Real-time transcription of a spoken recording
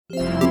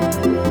Coming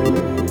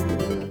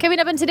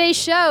up in today's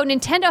show,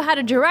 Nintendo had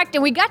a direct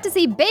and we got to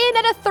see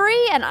Bayonetta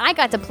 3 and I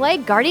got to play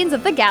Guardians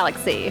of the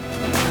Galaxy.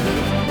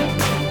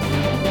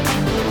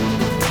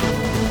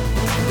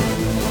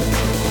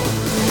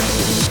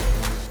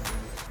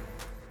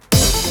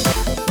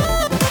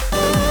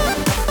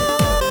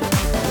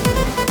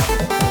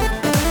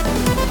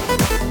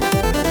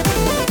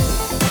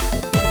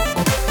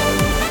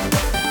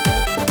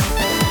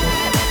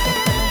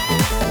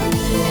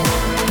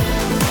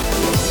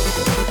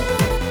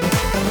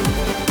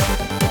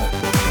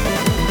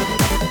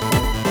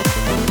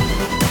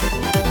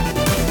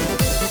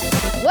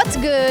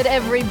 Good,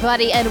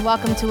 everybody, and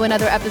welcome to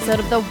another episode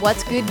of the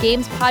What's Good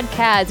Games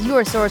podcast,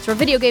 your source for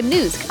video game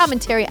news,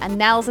 commentary,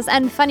 analysis,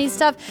 and funny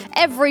stuff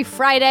every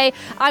Friday.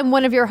 I'm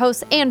one of your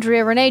hosts,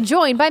 Andrea Renee,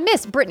 joined by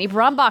Miss Brittany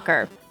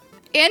Brombacher.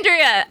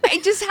 Andrea, I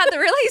just had the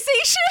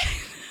realization.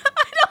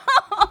 I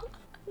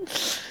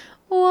don't.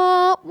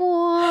 Wah,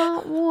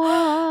 wah, wah.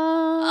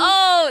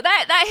 Oh,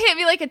 that hit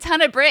me like a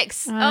ton of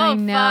bricks. I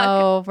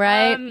know, fuck.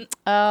 right?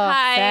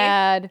 Hi.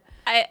 Sad.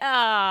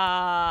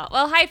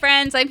 Well, hi,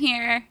 friends. I'm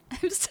here.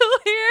 I'm still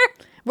here.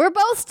 We're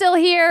both still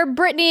here.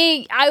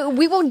 Brittany,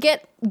 we will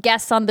get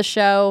guests on the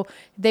show.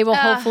 They will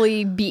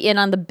hopefully be in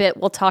on the bit.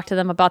 We'll talk to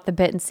them about the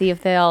bit and see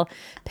if they'll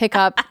pick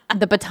up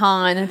the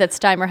baton that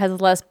Steimer has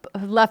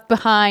left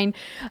behind.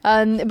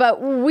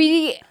 But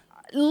we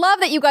love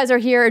that you guys are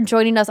here and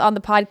joining us on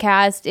the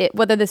podcast.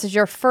 Whether this is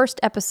your first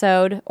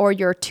episode or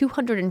your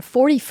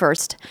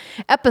 241st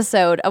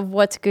episode of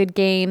What's Good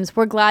Games,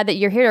 we're glad that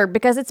you're here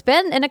because it's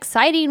been an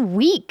exciting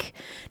week,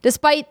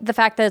 despite the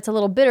fact that it's a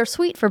little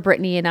bittersweet for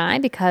Brittany and I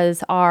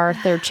because our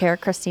third chair,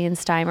 Christine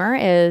Steimer,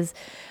 is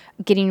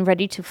getting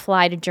ready to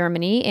fly to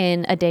Germany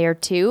in a day or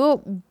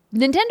two.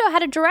 Nintendo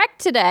had a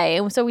direct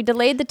today, so we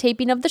delayed the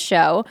taping of the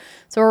show.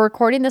 So we're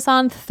recording this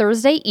on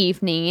Thursday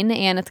evening,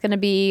 and it's going to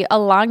be a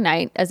long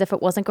night, as if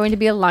it wasn't going to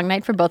be a long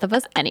night for both of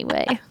us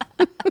anyway.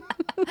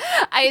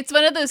 It's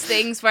one of those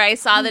things where I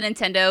saw the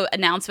Nintendo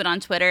announcement on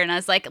Twitter, and I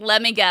was like,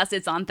 let me guess,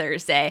 it's on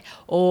Thursday.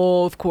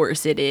 Oh, of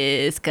course it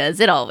is,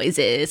 because it always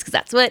is, because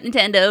that's what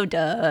Nintendo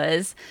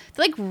does. It's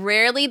like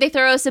rarely they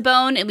throw us a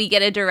bone, and we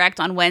get a direct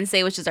on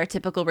Wednesday, which is our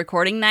typical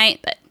recording night,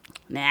 but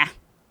nah,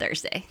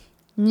 Thursday.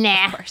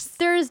 Nah,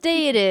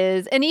 Thursday it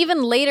is. And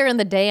even later in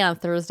the day on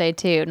Thursday,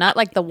 too. Not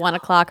like the 1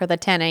 o'clock or the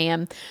 10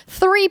 a.m.,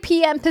 3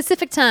 p.m.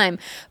 Pacific time.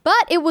 But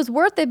it was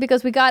worth it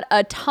because we got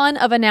a ton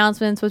of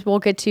announcements, which we'll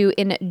get to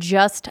in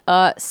just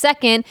a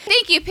second.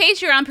 Thank you,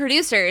 Patreon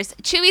producers,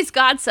 Chewy's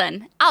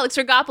godson, Alex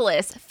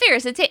Rogopoulos,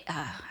 Ferris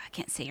I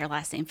can't say your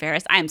last name,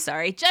 Ferris. I'm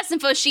sorry. Justin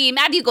Foshi,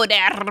 Matthew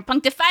Godard,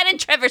 Punctified, and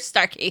Trevor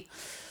Starkey.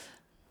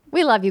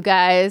 We love you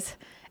guys.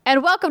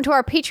 And welcome to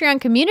our Patreon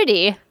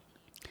community.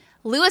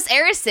 Lewis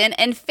Arison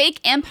and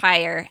Fake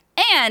Empire.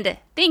 And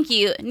thank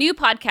you, new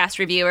podcast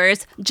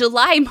reviewers,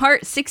 July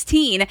Mart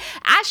 16,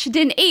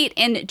 Ashton 8,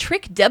 and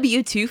Trick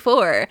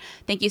W24.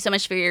 Thank you so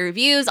much for your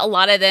reviews. A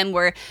lot of them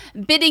were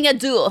bidding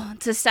adieu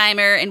to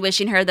Steimer and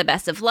wishing her the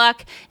best of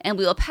luck. And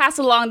we will pass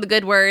along the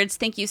good words.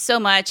 Thank you so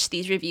much.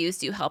 These reviews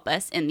do help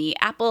us in the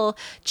Apple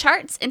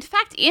charts. In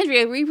fact,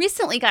 Andrea, we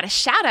recently got a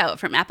shout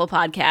out from Apple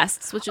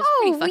Podcasts, which was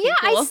pretty fucking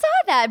cool. I saw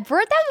that,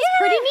 Bert. That was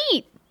pretty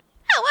neat.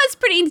 That was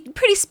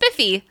pretty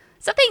spiffy.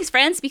 So thanks,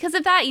 friends. Because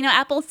of that,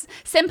 Apple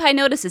Senpai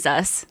notices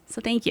us.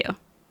 So thank you.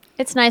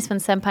 It's nice when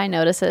Senpai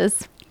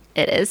notices.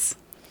 It is.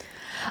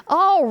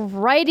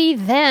 Alrighty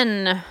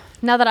then.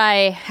 Now that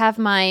I have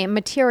my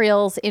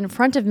materials in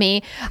front of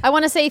me, I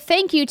want to say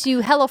thank you to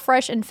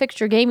HelloFresh and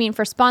Fixture Gaming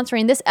for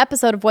sponsoring this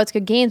episode of What's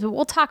Good Games, but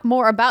we'll talk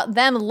more about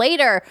them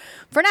later.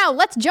 For now,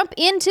 let's jump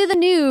into the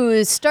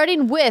news,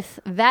 starting with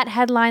that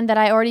headline that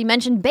I already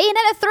mentioned.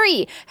 Bayonetta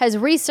 3 has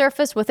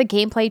resurfaced with a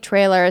gameplay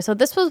trailer. So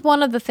this was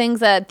one of the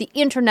things that the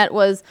internet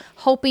was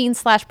hoping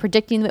 /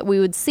 predicting that we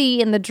would see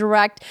in the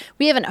direct.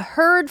 We haven't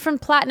heard from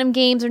Platinum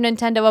Games or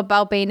Nintendo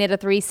about Bayonetta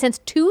 3 since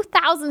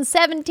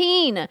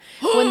 2017,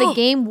 when the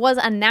game was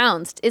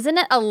announced. Isn't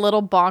it a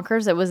little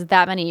bonkers it was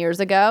that many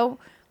years ago?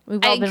 We've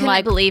all been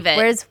like, believe it.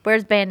 Where's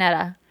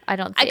Bayonetta?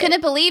 I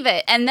couldn't believe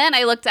it. And then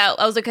I looked out.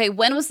 I was like, okay,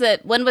 when was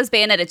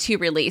Bayonetta 2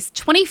 released?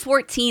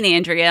 2014,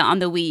 Andrea, on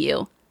the Wii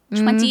U.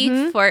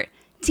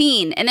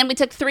 2014. And then we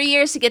took 3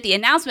 years to get the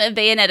announcement of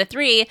Bayonetta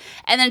 3,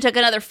 and then it took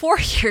another 4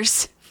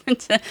 years.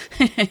 But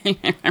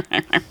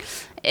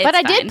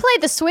I did play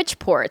the Switch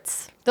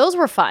ports. Those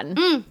were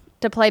fun.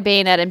 To play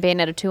Bayonetta and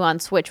Bayonetta 2 on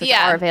Switch, which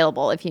are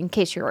available in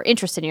case you're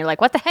interested and you're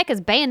like, what the heck is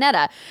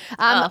Bayonetta?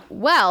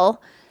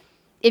 Well,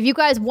 if you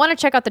guys want to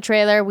check out the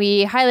trailer,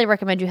 we highly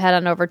recommend you head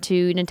on over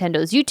to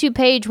Nintendo's YouTube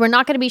page. We're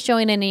not going to be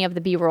showing any of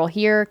the B-roll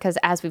here because,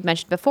 as we've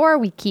mentioned before,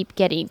 we keep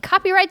getting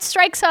copyright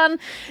strikes on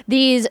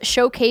these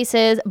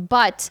showcases.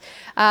 But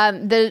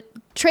the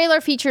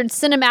trailer featured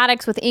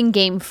cinematics with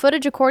in-game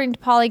footage, according to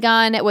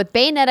Polygon, with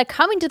Bayonetta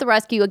coming to the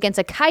rescue against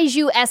a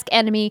kaiju-esque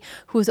enemy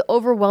who's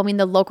overwhelming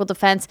the local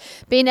defense.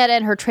 Bayonetta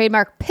and her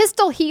trademark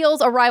pistol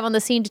heels arrive on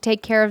the scene to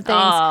take care of things.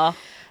 Aww.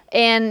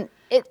 And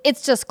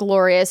It's just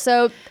glorious.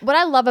 So what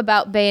I love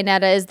about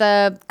Bayonetta is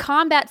the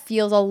combat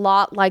feels a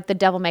lot like the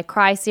Devil May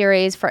Cry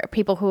series for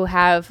people who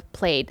have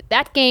played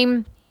that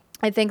game.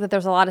 I think that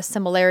there's a lot of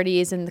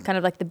similarities in kind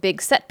of like the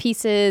big set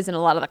pieces and a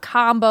lot of the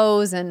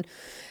combos and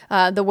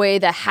the way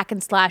the hack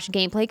and slash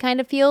gameplay kind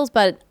of feels.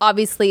 But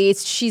obviously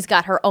she's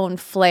got her own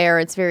flair.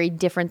 It's very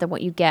different than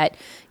what you get,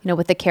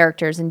 with the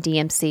characters in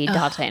DMC,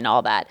 Dante, and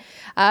all that.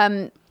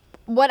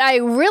 What I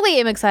really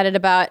am excited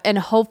about, and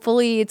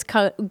hopefully it's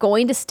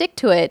going to stick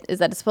to it, is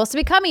that it's supposed to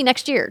be coming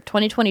next year.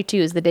 2022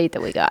 is the date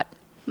that we got.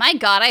 My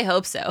God, I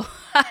hope so.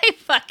 I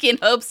fucking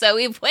hope so.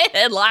 We've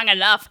waited long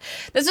enough.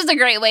 This was a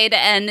great way to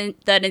end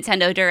the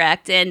Nintendo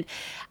Direct. And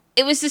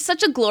it was just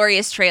such a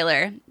glorious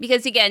trailer.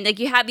 Because again, like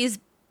you have these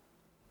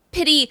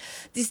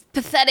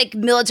pathetic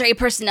military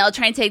personnel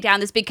trying to take down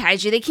this big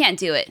kaiju. They can't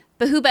do it.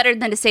 But who better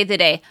than to save the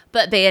day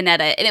but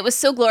Bayonetta? And it was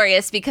so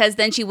glorious because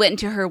then she went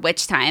into her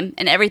witch time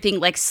and everything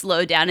like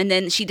slowed down and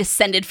then she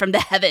descended from the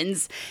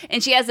heavens.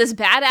 And she has this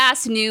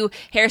badass new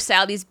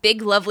hairstyle, these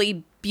big,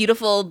 lovely,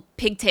 beautiful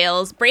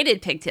pigtails,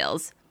 braided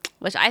pigtails,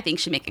 which I think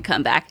should make a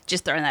comeback.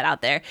 Just throwing that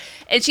out there.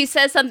 And she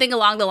says something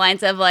along the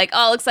lines of like,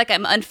 oh, looks like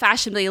I'm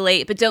unfashionably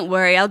late, but don't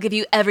worry, I'll give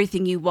you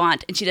everything you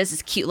want. And she does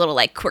this cute little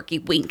like quirky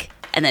wink.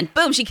 And then,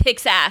 boom, she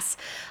kicks ass.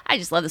 I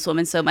just love this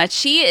woman so much.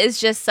 She is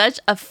just such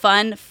a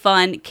fun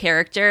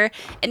character.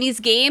 And these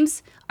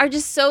games are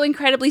just so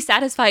incredibly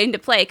satisfying to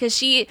play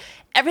because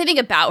everything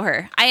about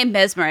her, I am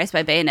mesmerized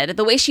by Bayonetta.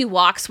 The way she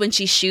walks when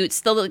she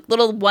shoots, the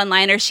little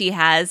one-liner she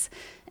has,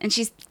 and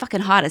she's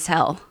fucking hot as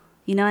hell.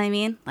 You know what I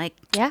mean? Like,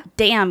 yeah,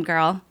 damn,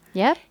 girl.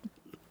 Yep.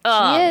 She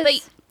is.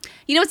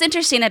 But what's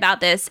interesting about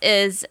this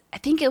is, I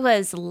think it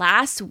was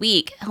last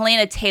week,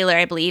 Helena Taylor,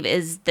 I believe,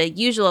 is the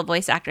usual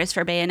voice actress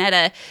for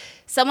Bayonetta.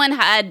 Someone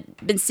had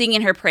been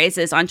singing her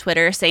praises on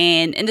Twitter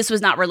saying, and this was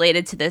not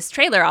related to this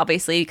trailer,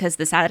 obviously, because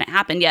this hadn't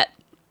happened yet.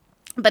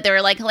 But they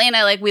were like,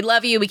 Helena, like, we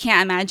love you. We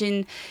can't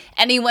imagine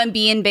anyone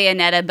being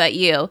Bayonetta but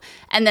you.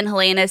 And then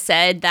Helena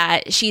said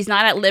that she's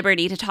not at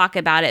liberty to talk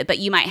about it, but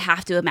you might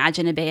have to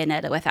imagine a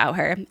Bayonetta without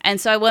her.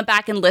 And so I went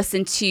back and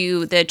listened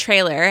to the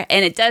trailer,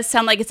 and it does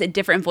sound like it's a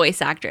different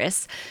voice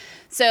actress.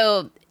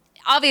 So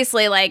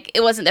obviously, like,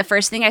 it wasn't the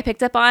first thing I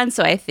picked up on,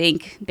 so I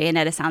think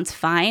Bayonetta sounds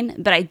fine,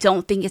 but I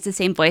don't think it's the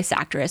same voice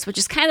actress, which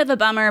is kind of a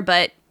bummer,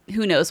 but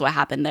who knows what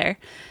happened there.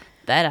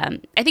 But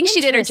I think she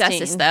did her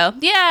justice, though.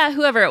 Yeah,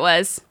 whoever it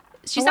was.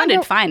 She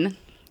sounded fine.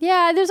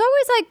 Yeah,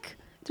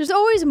 there's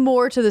always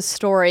more to the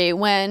story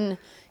when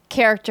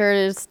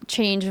characters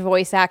change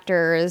voice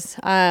actors,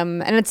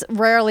 and it's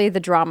rarely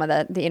the drama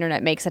that the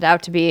internet makes it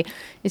out to be.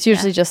 It's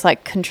usually just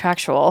like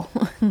contractual.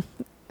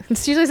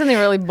 It's usually something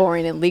really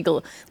boring and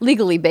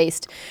legally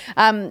based.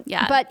 But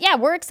yeah,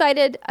 we're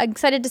excited.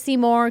 Excited to see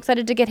more.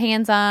 Excited to get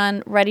hands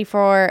on. Ready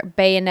for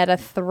Bayonetta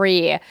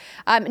 3.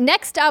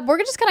 Next up, we're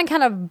just gonna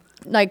kind of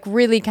like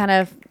really kind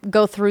of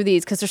go through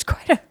these because there's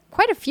quite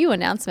a few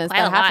announcements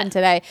that happened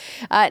today.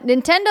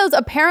 Nintendo's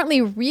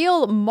apparently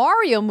real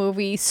Mario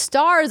movie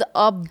stars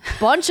a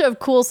bunch of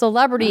cool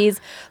celebrities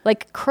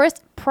like Chris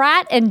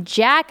Pratt and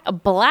Jack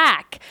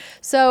Black.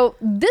 So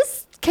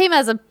this came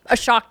as a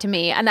shock to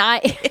me, and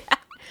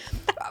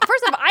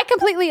first off, I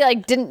completely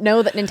didn't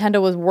know that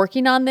Nintendo was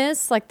working on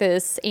this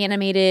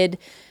animated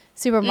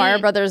Super Mario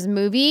Brothers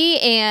movie,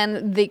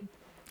 and the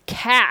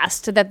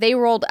cast that they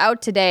rolled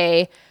out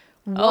today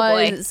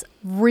was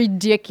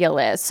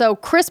ridiculous. So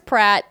Chris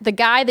Pratt, the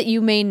guy that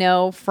you may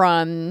know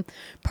from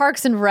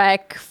Parks and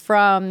Rec,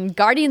 from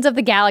Guardians of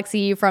the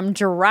Galaxy, from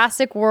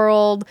Jurassic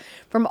World,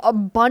 from a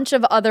bunch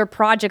of other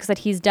projects that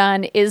he's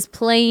done, is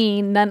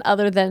playing none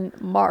other than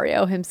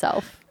Mario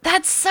himself.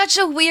 That's such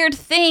a weird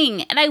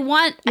thing. And I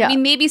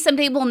mean, maybe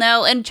someday we'll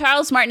know. And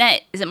Charles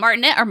Martinet, is it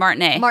Martinet or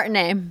Martinet?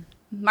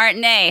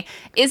 Martinet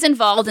is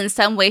involved in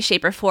some way,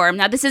 shape, or form.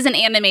 Now, this is an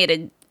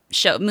animated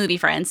movie,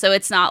 friends, so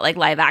it's not like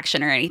live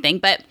action or anything.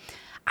 But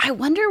I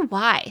wonder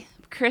why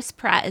Chris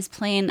Pratt is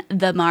playing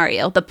the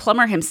Mario, the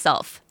plumber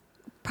himself.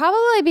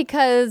 Probably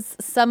because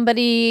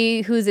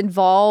somebody who's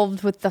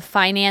involved with the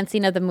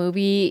financing of the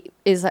movie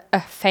is a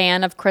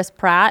fan of Chris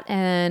Pratt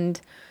and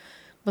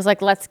was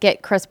like, let's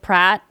get Chris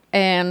Pratt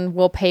and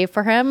we'll pay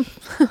for him.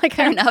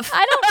 Fair enough.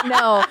 I don't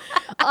know.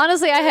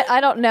 Honestly,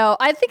 I don't know.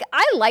 I think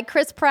I like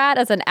Chris Pratt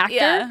as an actor.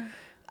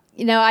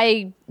 Yeah.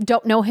 I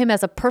don't know him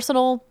as a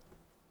personal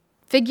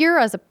figure,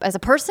 as a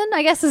person,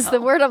 I guess is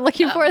the word I'm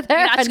looking for there.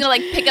 You're not just going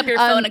to pick up your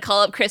phone and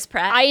call up Chris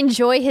Pratt. I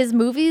enjoy his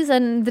movies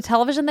and the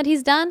television that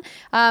he's done.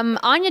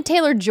 Anya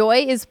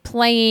Taylor-Joy is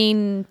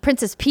playing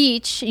Princess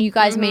Peach. You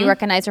guys may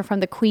recognize her from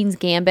The Queen's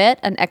Gambit,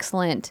 an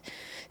excellent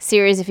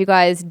series. If you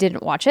guys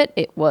didn't watch it,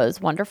 it was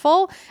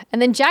wonderful.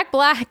 And then Jack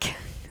Black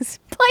is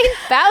playing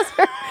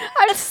Bowser.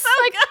 I'm just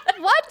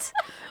good.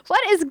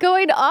 What is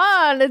going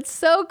on? It's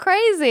so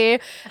crazy.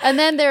 And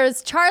then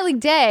there's Charlie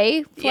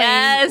Day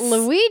playing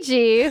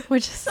Luigi,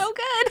 which is so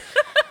good.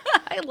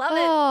 I love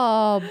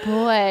it. Oh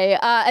boy.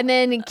 And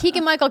then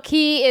Keegan-Michael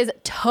Key is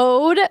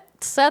Toad.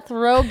 Seth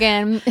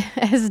Rogen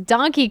as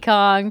Donkey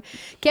Kong.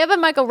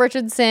 Kevin Michael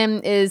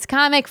Richardson is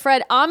comic.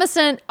 Fred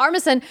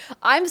Armisen.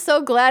 I'm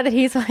so glad that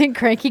he's like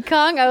Cranky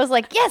Kong. I was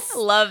like, yes,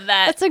 Love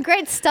that. that's a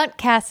great stunt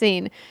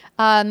casting.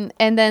 And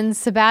then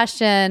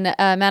Sebastian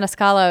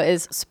Maniscalco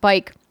is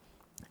Spike.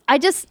 I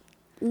just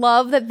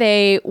love that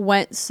they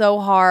went so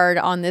hard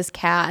on this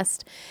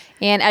cast.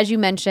 And as you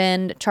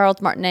mentioned,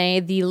 Charles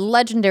Martinet, the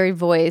legendary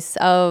voice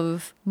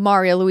of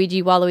Mario,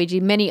 Luigi,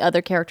 Waluigi, many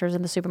other characters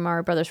in the Super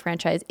Mario Brothers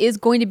franchise, is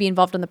going to be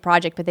involved in the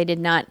project, but they did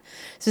not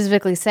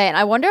specifically say it. And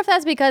I wonder if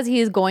that's because he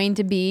is going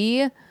to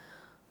be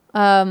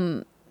Wario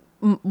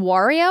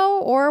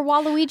or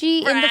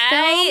Waluigi in the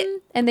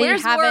film. And they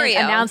haven't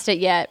announced it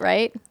yet,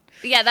 right?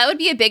 Yeah, that would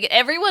be a big...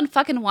 Everyone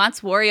fucking wants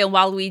Wario and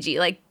Waluigi.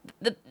 Like,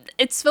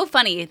 it's so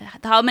funny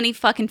how many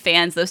fucking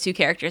fans those two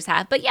characters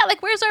have. But yeah,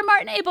 like, where's our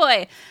Martinet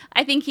boy?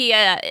 I think he...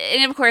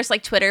 and of course,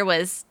 like, Twitter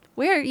was...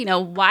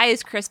 why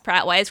is Chris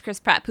Pratt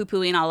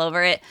poo-pooing all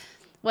over it?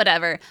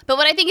 Whatever. But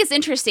what I think is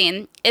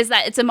interesting is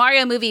that it's a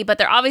Mario movie, but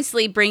they're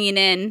obviously bringing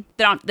in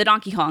the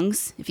Donkey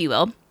Kongs, if you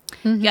will.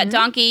 Mm-hmm. You got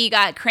Donkey, you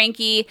got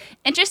Cranky.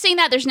 Interesting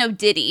that there's no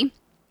Diddy.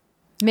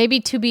 Maybe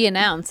to be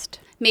announced.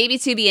 Maybe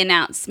to be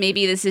announced.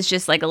 Maybe this is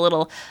just like a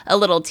little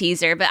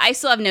teaser, but I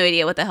still have no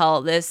idea what the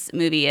hell this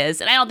movie is,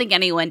 and I don't think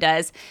anyone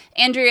does.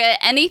 Andrea,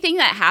 anything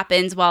that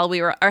happened while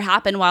we were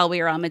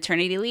on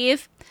maternity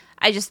leave,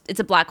 it's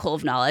a black hole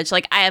of knowledge.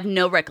 Like, I have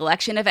no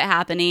recollection of it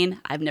happening.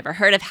 I've never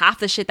heard of half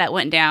the shit that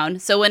went down.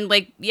 So when,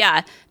 like,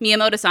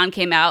 Miyamoto-san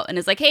came out and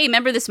is like, hey,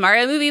 remember this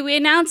Mario movie we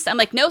announced? I'm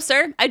like, no,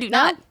 sir, I do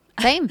not.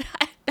 Same.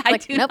 I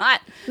do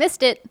not.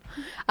 Missed it.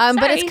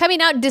 But it's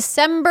coming out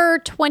December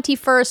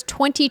 21st,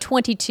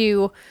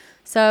 2022.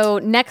 So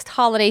next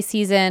holiday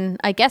season,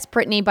 I guess,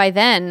 Brittany, by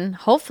then,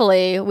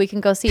 hopefully we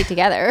can go see it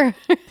together.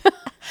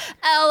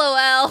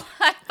 LOL.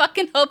 I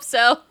fucking hope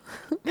so.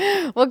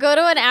 We'll go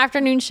to an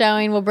afternoon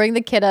showing. We'll bring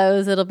the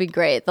kiddos. It'll be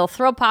great. They'll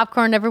throw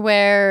popcorn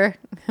everywhere.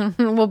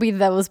 We'll be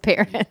those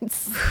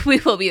parents. We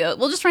will be.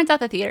 We'll just rent out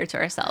the theater to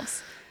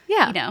ourselves.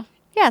 Yeah.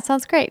 Yeah,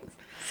 sounds great.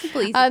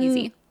 Simple,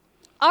 easy.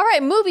 All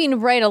right, moving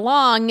right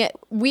along,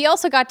 we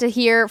also got to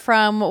hear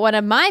from one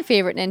of my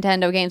favorite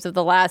Nintendo games of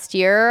the last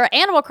year,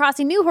 Animal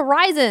Crossing New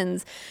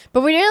Horizons.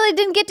 But we really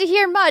didn't get to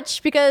hear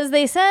much because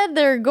they said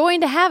they're going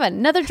to have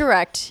another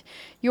Direct.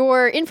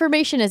 Your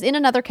information is in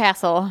another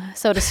castle,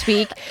 so to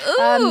speak.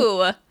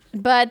 Ooh!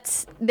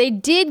 But they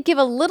did give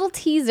a little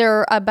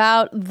teaser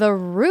about the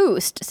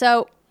Roost.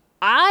 So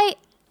I,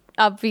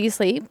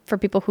 obviously, for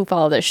people who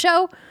follow this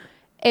show,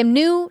 am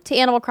new to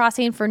Animal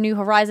Crossing for New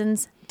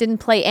Horizons. Didn't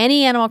play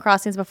any Animal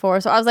Crossings before,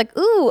 so I was like,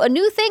 ooh, a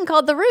new thing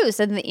called the Roost.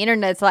 And the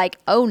internet's like,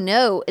 oh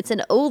no, it's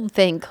an old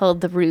thing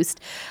called the Roost.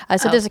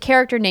 There's a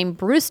character named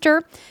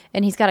Brewster,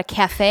 and he's got a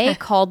cafe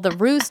called the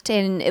Roost,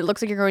 and it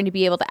looks like you're going to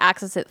be able to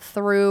access it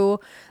through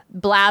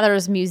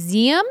Blather's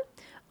Museum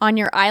on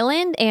your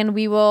island, and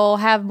we will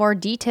have more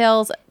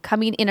details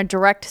coming in a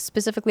Direct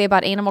specifically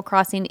about Animal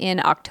Crossing in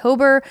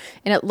October,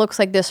 and it looks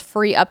like this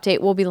free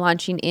update will be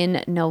launching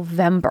in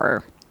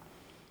November.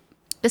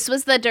 This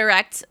was the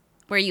Direct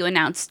where you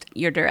announced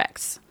your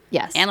Directs.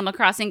 Yes. Animal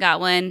Crossing got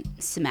one.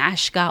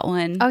 Smash got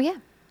one. Oh, yeah.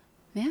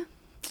 Yeah.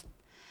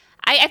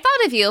 I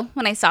thought of you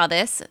when I saw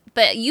this,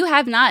 but you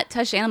have not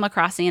touched Animal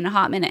Crossing in a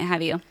hot minute,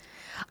 have you?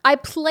 I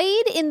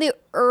played in the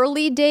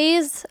early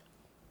days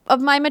of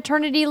my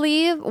maternity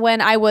leave when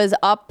I was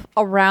up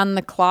around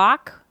the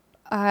clock,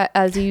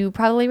 as you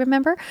probably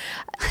remember.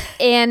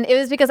 And it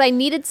was because I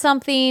needed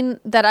something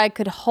that I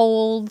could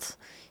hold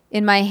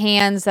in my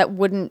hands that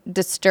wouldn't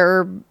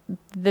disturb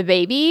the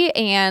baby,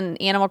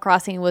 and Animal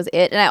Crossing was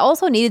it. And I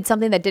also needed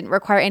something that didn't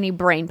require any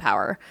brain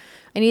power.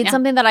 I needed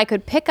something that I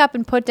could pick up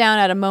and put down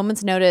at a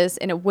moment's notice,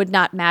 and it would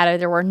not matter.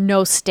 There were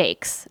no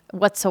stakes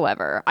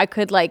whatsoever. I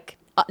could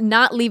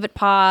not leave it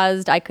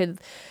paused. I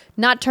could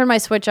not turn my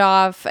Switch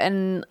off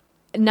and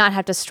not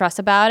have to stress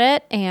about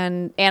it.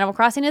 And Animal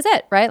Crossing is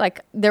it, right?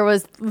 Like, there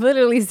was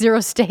literally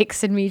zero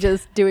stakes in me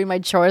just doing my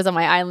chores on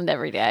my island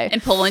every day.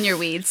 And pulling your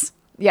weeds.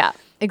 Yeah,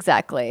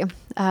 exactly.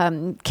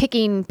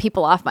 Kicking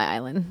people off my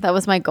island. That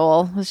was my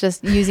goal, was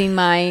just using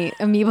my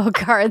amiibo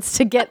cards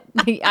to get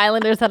the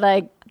islanders that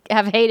I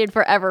have hated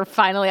forever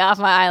finally off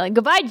my island.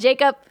 Goodbye,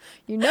 Jacob.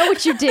 You know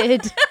what you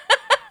did.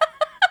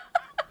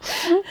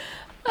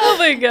 Oh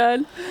my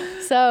God.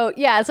 So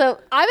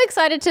I'm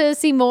excited to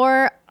see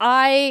more.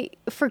 I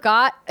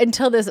forgot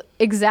until this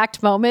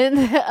exact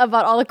moment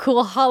about all the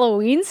cool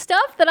Halloween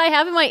stuff that I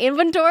have in my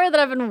inventory that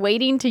I've been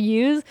waiting to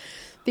use.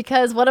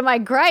 Because one of my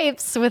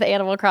gripes with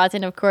Animal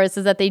Crossing, of course,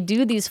 is that they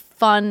do these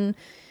fun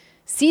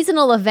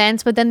seasonal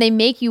events, but then they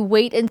make you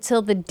wait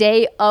until the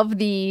day of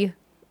the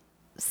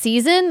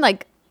season,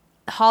 like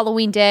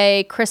Halloween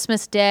Day,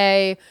 Christmas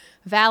Day,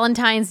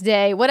 Valentine's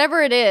Day,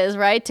 whatever it is,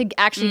 right? To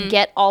actually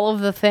get all of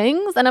the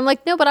things. And I'm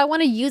like, no, but I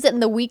want to use it in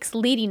the weeks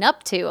leading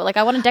up to. Like,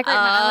 I want to decorate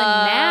my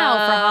island now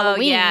for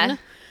Halloween. Yeah.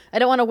 I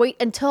don't want to wait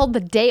until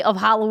the day of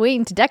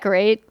Halloween to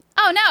decorate.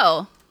 Oh,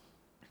 no.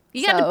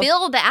 You got to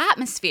build the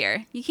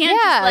atmosphere. You can't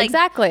just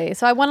exactly.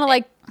 So I want to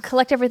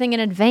collect everything in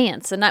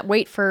advance and not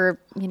wait for,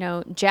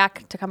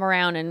 Jack to come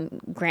around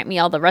and grant me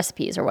all the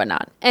recipes or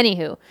whatnot.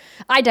 Anywho,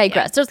 I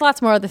digress. Yeah. There's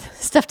lots more other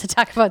stuff to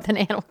talk about than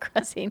Animal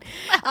Crossing.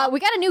 We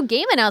got a new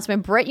game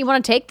announcement. Britt, you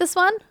want to take this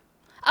one?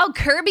 Oh,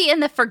 Kirby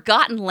and the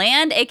Forgotten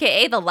Land,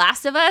 a.k.a. The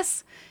Last of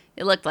Us.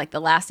 It looked like The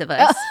Last of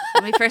Us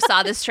when we first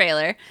saw this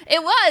trailer.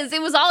 It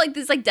was all like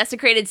this like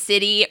desecrated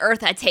city.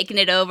 Earth had taken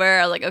it over.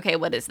 I was like, okay,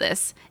 what is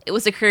this? It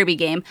was a Kirby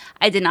game.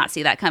 I did not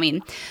see that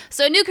coming.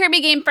 So a new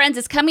Kirby game, friends,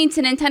 is coming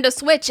to Nintendo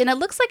Switch, and it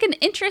looks like an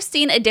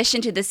interesting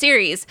addition to the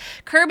series.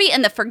 Kirby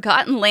and the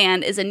Forgotten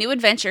Land is a new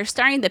adventure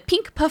starring the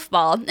Pink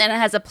Puffball, and it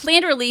has a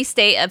planned release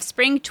date of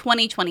spring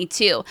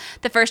 2022.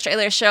 The first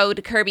trailer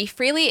showed Kirby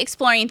freely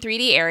exploring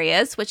 3D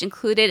areas, which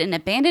included an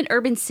abandoned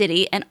urban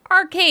city, an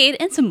arcade,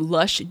 and some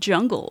lush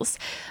jungles.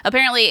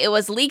 Apparently, it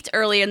was leaked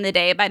earlier in the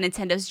day by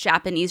Nintendo's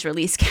Japanese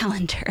release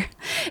calendar.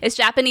 Its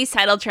Japanese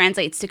title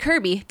translates to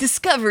Kirby,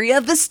 Discovery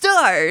of the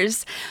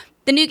Stars.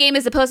 The new game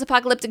is a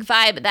post-apocalyptic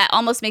vibe that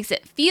almost makes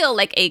it feel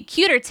like a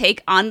cuter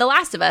take on The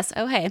Last of Us.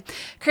 Oh, hey.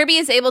 Kirby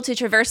is able to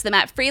traverse the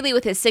map freely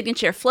with his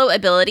signature float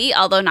ability,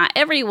 although not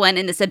everyone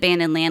in this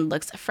abandoned land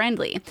looks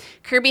friendly.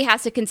 Kirby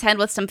has to contend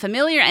with some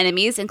familiar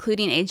enemies,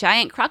 including a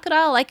giant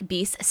crocodile-like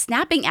beast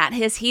snapping at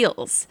his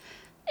heels.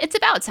 It's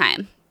about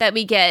time that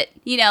we get,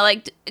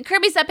 like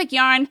Kirby's Epic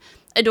Yarn,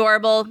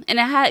 adorable,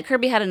 and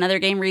Kirby had another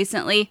game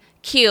recently,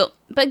 cute,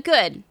 but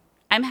good.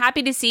 I'm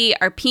happy to see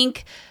our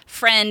pink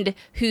friend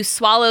who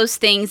swallows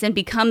things and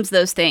becomes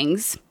those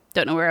things,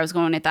 don't know where I was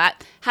going with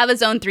that, have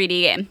his own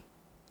 3D game.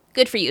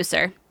 Good for you,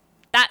 sir.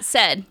 That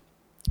said,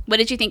 what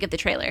did you think of the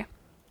trailer?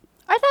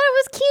 I thought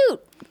it was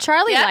cute.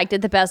 Charlie liked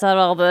it the best out of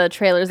all the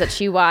trailers that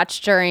she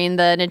watched during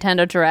the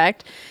Nintendo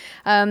Direct.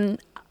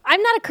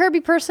 I'm not a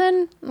Kirby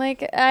person.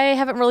 Like, I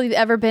haven't really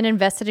ever been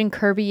invested in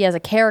Kirby as a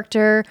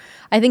character.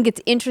 I think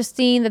it's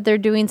interesting that they're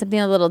doing something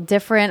a little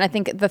different. I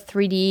think the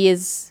 3D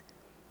is,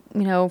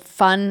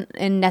 fun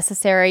and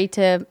necessary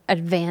to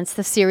advance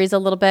the series a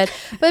little bit.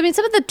 But I mean,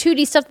 some of the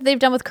 2D stuff that they've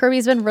done with Kirby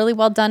has been really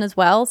well done as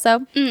well. So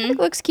I think it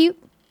looks cute.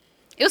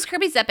 It was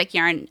Kirby's Epic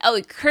Yarn. Oh,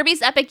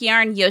 Kirby's Epic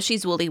Yarn,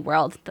 Yoshi's Woolly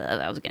World.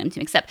 I was getting to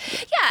mix up.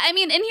 Yeah, I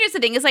mean, and here's the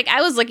thing. Is like,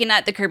 I was looking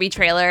at the Kirby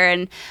trailer,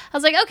 and I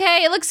was like,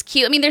 okay, it looks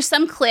cute. I mean, there's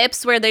some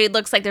clips where it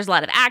looks like there's a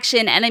lot of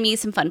action,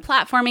 enemies, some fun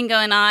platforming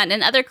going on,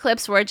 and other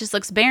clips where it just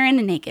looks barren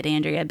and naked,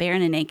 Andrea,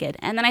 barren and naked.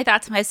 And then I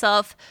thought to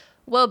myself,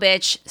 whoa,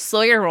 bitch,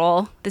 slow your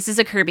roll. This is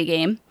a Kirby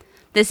game.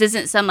 This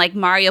isn't some like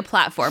Mario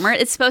platformer.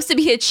 It's supposed to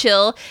be a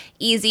chill,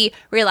 easy,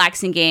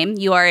 relaxing game.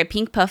 You are a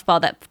pink puffball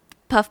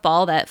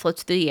that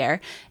floats through the air,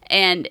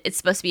 and it's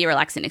supposed to be a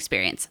relaxing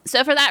experience.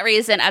 So for that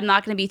reason, I'm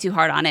not going to be too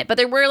hard on it. But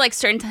there were like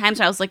certain times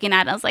when I was looking at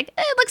it, and I was like,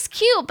 it looks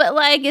cute, but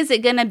like, is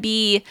it going to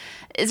be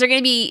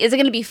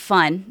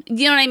fun?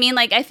 You know what I mean?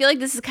 Like, I feel like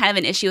this is kind of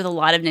an issue with a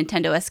lot of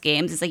Nintendo-esque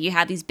games. It's like you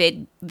have these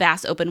big,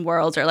 vast open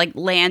worlds or like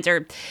lands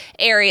or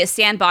areas,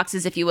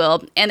 sandboxes, if you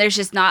will, and there's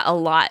just not a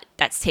lot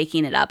that's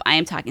taking it up. I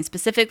am talking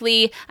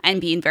specifically, I'm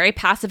being very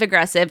passive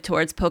aggressive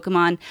towards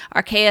Pokemon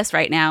Arceus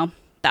right now.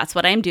 That's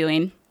what I'm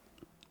doing.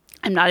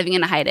 I'm not even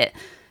going to hide it.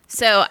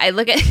 So I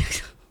look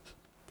at...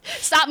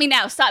 Stop me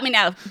now.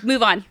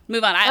 Move on. I'm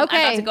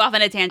about to go off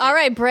on a tangent. All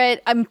right,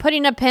 Britt, I'm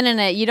putting a pin in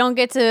it. You don't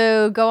get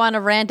to go on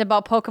a rant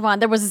about Pokemon.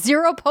 There was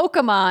 0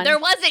 Pokemon. There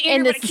wasn't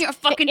in this, but I can't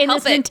fucking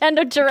help it.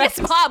 Nintendo Direct.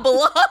 It's my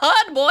blood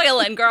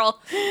boiling, girl.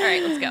 All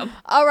right, let's go.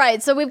 All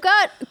right, so we've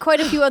got quite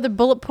a few other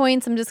bullet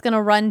points. I'm just going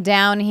to run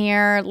down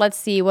here. Let's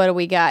see, what do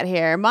we got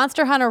here?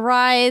 Monster Hunter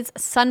Rise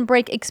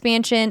Sunbreak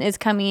expansion is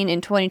coming in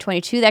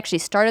 2022. They actually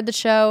started the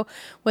show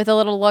with a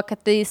little look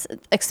at this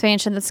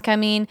expansion that's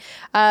coming.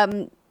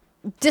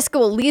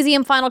 Disco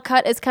Elysium Final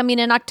Cut is coming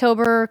in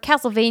October.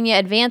 Castlevania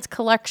Advanced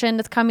Collection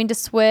is coming to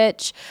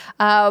Switch.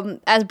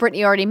 As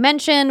Brittany already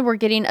mentioned, we're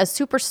getting a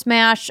Super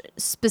Smash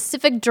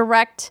specific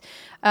direct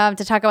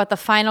to talk about the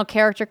final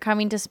character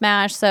coming to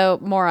Smash, so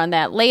more on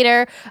that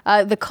later.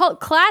 The cult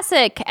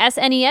classic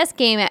SNES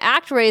game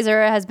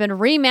ActRaiser has been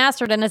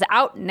remastered and is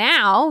out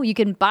now. You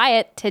can buy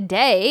it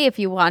today if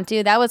you want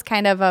to. That was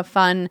kind of a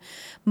fun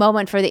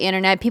moment for the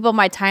internet. People in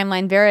my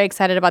timeline very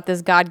excited about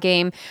this God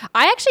game.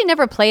 I actually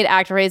never played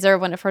ActRaiser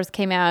when it first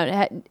came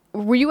out.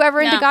 Were you ever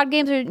into God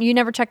games, or you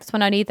never checked this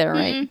one out either,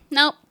 right?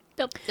 Nope.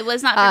 It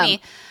was not for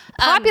me.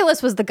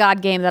 Populous was the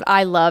God game that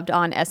I loved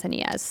on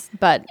SNES,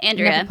 but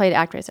Andrea, never played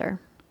ActRaiser.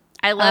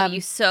 I love you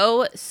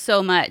so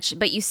much,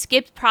 but you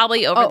skipped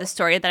probably over the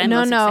story that I'm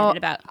most excited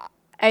about.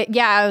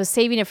 I was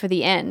saving it for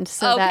the end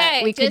so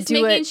that we could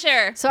do it.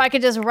 Sure. So I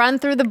could just run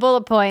through the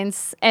bullet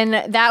points,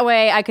 and that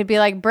way I could be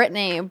like,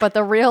 Brittany, but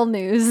the real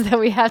news that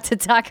we have to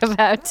talk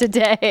about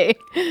today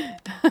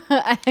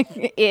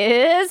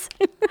is...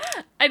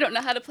 I don't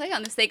know how to play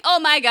on this thing. Oh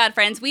my God,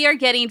 friends, we are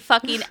getting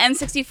fucking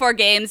N64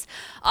 games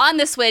on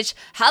the Switch.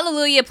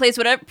 Hallelujah, praise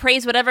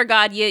whatever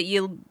God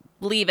you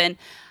believe in.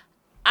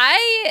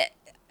 I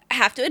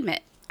have to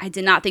admit, I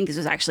did not think this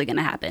was actually going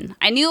to happen.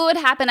 I knew it would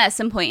happen at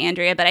some point,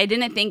 Andrea, but I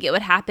didn't think it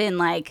would happen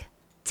like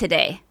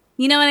today.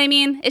 You know what I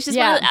mean? It's just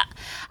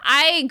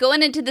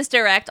going into this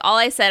direct, all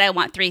I said, I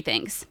want 3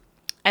 things.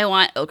 I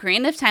want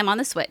Ocarina of Time on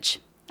the Switch.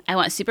 I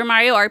want Super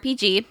Mario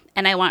RPG,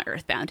 and I want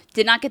Earthbound.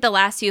 Did not get the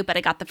last two, but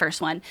I got the first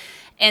one.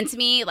 And to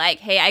me, like,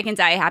 hey, I can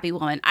die a happy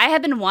woman. I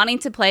have been wanting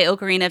to play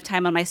Ocarina of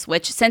Time on my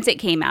Switch since it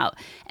came out,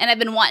 and I've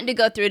been wanting to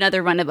go through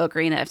another run of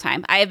Ocarina of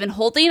Time. I have been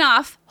holding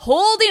off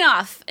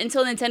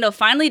until Nintendo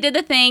finally did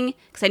the thing,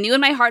 because I knew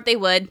in my heart they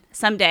would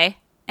someday.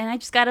 And I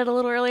just got it a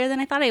little earlier than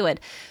I thought I would.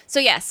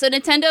 So so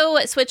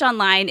Nintendo Switch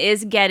Online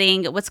is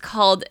getting what's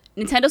called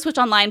Nintendo Switch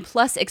Online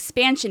Plus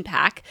Expansion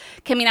Pack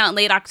coming out in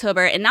late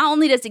October. And not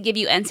only does it give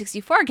you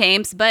N64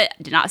 games, but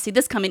I did not see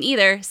this coming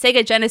either,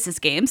 Sega Genesis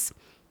games.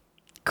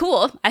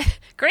 Cool.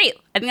 Great.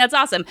 I think that's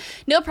awesome.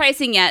 No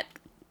pricing yet,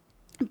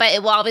 but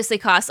it will obviously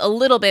cost a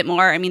little bit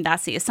more. I mean,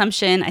 that's the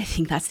assumption. I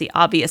think that's the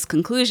obvious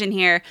conclusion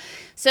here.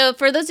 So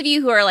for those of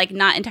you who are like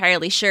not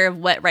entirely sure of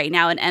what right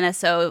now an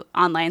NSO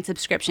online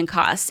subscription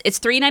costs, it's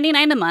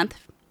 $3.99 a month,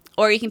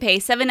 or you can pay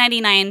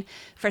 $7.99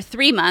 for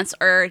 3 months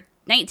or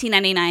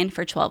 $19.99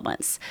 for 12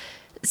 months.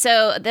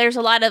 So there's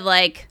a lot of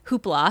like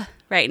hoopla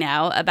right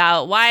now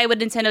about why would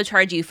Nintendo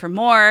charge you for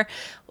more?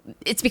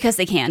 It's because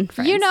they can,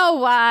 friends. You know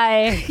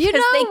why. You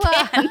know they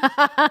why. can.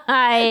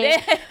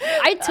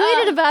 I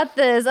tweeted about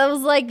this. I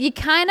was like, you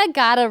kind of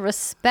got to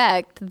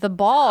respect the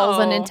balls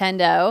on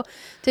Nintendo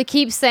to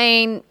keep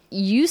saying,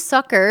 you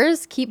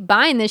suckers keep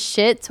buying this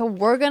shit, so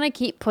we're going to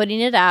keep putting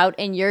it out,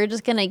 and you're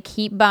just going to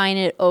keep buying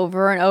it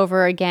over and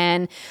over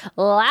again,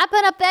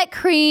 lapping up that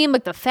cream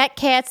like the fat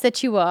cats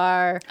that you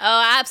are.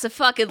 Oh,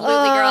 absolutely, girl.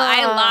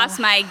 I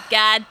lost my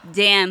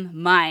goddamn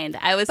mind.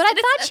 But I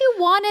thought you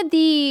wanted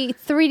the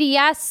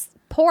 3DS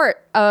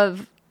port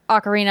of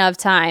Ocarina of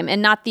Time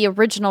and not the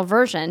original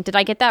version. Did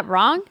I get that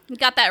wrong? You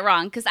got that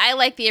wrong, because I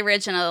like the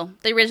original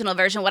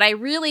version. What I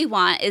really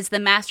want is the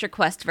Master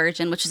Quest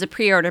version, which is a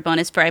pre-order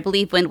bonus for, I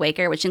believe, Wind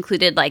Waker, which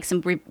included like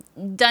some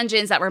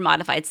dungeons that were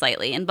modified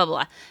slightly and blah,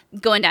 blah, blah.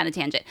 Going down a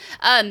tangent.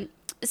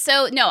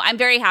 So, no, I'm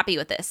very happy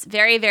with this.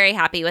 Very, very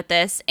happy with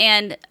this.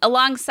 And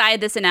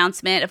alongside this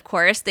announcement, of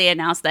course, they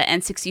announced that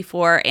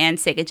N64 and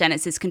Sega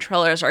Genesis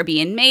controllers are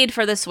being made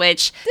for the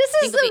Switch. This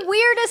is the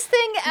weirdest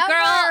thing ever.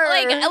 Girl,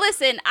 like,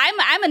 listen,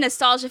 I'm a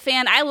nostalgia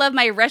fan. I love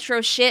my retro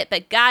shit,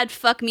 but God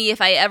fuck me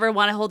if I ever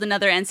want to hold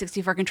another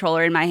N64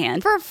 controller in my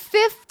hand. For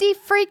 $50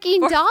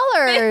 freaking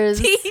dollars.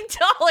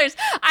 $50.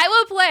 I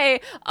will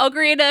play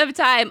Ocarina of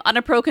Time on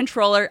a Pro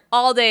controller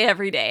all day,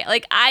 every day.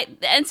 Like,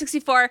 the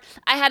N64,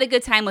 I had a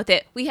good time with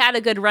it. We had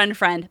a good run,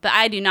 friend, but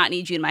I do not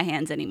need you in my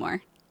hands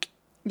anymore.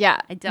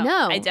 Yeah. I don't.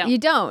 No, I don't. You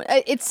don't.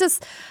 It's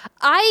just,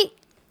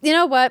 you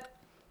know what?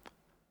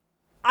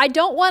 I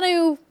don't want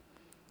to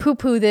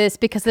poo-poo this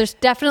because there's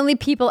definitely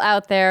people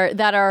out there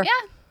that are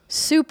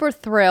super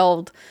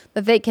thrilled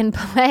that they can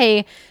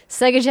play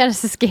Sega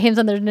Genesis games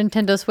on their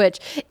Nintendo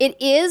Switch. It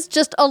is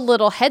just a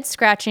little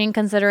head-scratching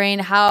considering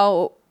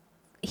how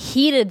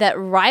heated that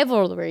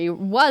rivalry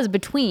was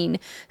between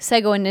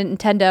Sega and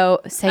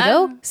Nintendo.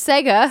 Sega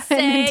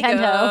and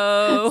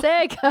Nintendo.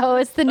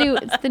 Sega. It's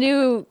the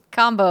new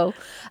combo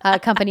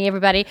company,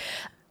 everybody.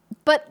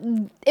 But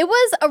it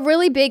was a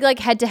really big like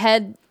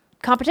head-to-head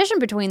competition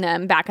between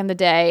them back in the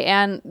day,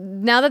 and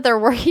now that they're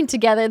working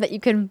together, that you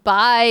can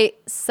buy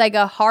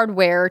Sega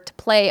hardware to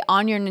play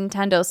on your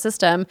Nintendo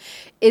system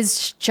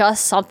is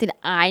just something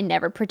I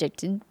never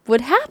predicted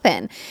would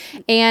happen.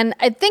 And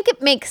I think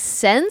it makes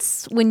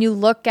sense when you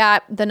look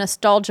at the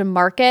nostalgia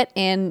market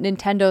and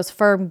Nintendo's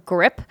firm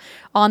grip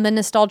on the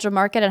nostalgia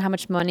market and how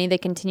much money they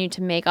continue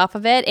to make off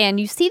of it. And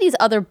you see these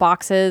other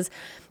boxes,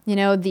 you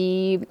know,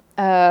 the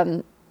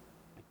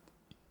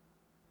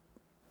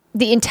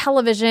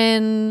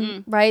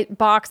Intellivision, right,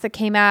 box that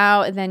came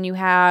out, and then you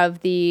have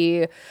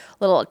the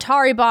little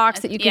Atari box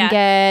that you can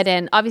get,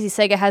 and obviously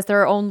Sega has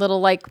their own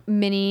little like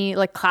mini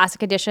like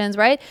classic editions,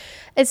 right?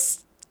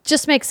 It's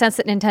just makes sense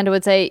that Nintendo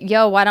would say,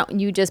 "Yo, why don't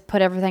you just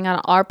put everything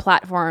on our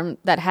platform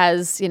that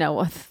has, you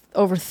know,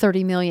 over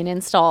 30 million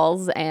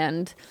installs,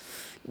 and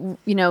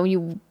you know,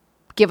 you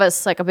give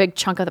us like a big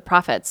chunk of the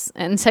profits?"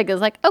 And Sega's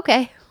like,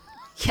 "Okay."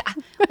 Yeah.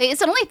 Wait,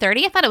 is it only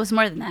 30? I thought it was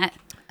more than that.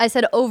 I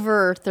said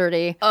over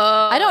 30.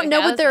 Oh, I don't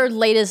know what their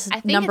latest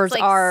numbers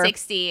are.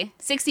 60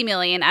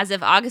 million as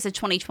of August of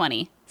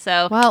 2020.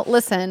 So, well,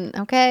 listen,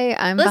 okay,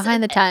 I'm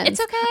behind the times. It's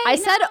okay. I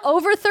said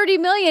over 30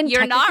 million.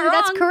 You're not wrong.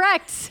 That's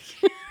correct.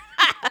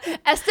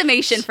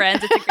 Estimation,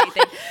 friends. It's a great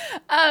thing.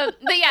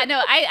 But yeah,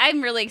 no,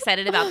 I'm really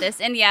excited about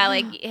this. And yeah,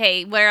 like,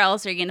 hey, where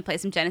else are you going to play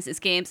some Genesis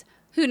games?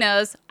 Who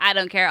knows? I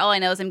don't care. All I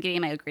know is I'm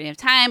getting my Ocarina of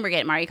Time. We're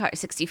getting Mario Kart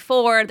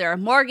 64. There are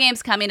more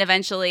games coming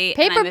eventually.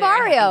 Paper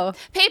Mario.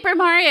 Paper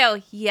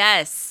Mario.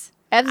 Yes.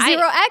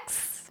 F-Zero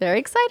X. Very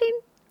exciting.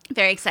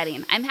 Very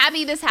exciting. I'm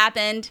happy this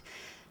happened.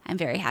 I'm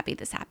very happy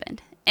this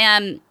happened.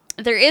 And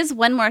there is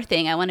one more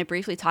thing I want to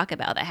briefly talk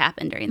about that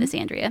happened during this,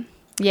 Andrea.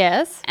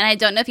 Yes. And I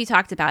don't know if you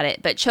talked about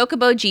it, but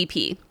Chocobo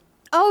GP.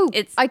 Oh,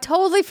 I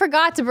totally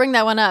forgot to bring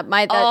that one up.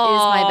 That is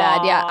my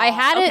bad. Yeah, I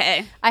had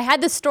it. I had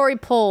the story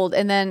pulled,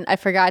 and then I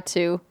forgot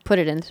to put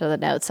it into the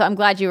notes. So I'm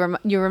glad you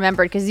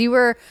remembered, because you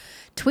were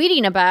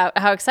tweeting about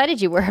how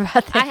excited you were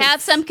about this. I have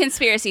some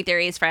conspiracy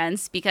theories,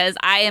 friends, because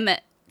I am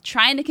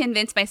trying to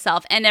convince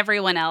myself and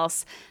everyone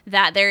else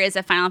that there is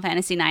a Final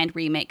Fantasy IX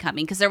remake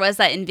coming, because there was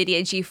that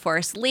NVIDIA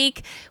GeForce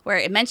leak where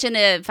it mentioned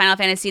a Final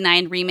Fantasy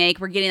IX remake.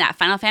 We're getting that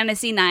Final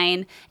Fantasy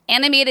IX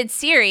animated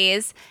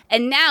series,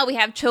 and now we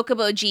have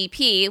Chocobo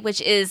GP,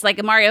 which is like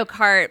a Mario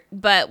Kart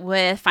but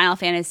with Final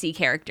Fantasy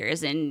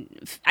characters and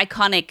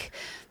iconic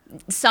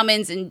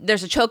summons, and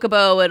there's a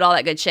chocobo and all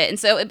that good shit. And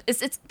so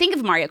it's think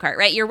of Mario Kart,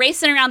 right? You're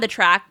racing around the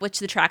track, which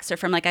the tracks are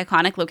from like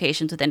iconic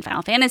locations within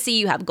Final Fantasy.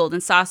 You have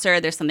Golden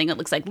Saucer. There's something that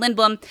looks like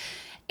Lindblum.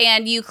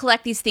 And you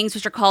collect these things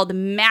which are called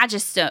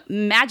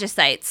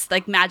magicites.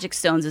 Like magic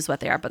stones is what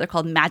they are, but they're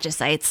called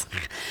magicites.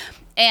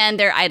 And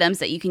they're items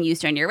that you can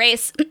use during your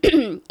race.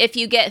 If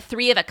you get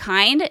 3 of a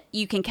kind,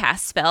 you can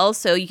cast spells.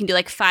 So you can do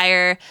like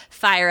Fire,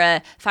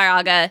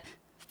 Firaga,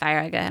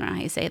 I don't know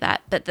how you say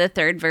that, but the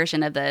third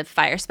version of the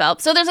fire spell.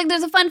 So there's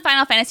a fun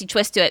Final Fantasy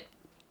twist to it.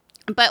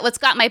 But what's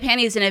got my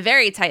panties in a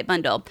very tight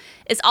bundle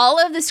is all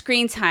of the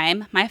screen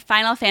time my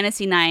Final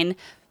Fantasy IX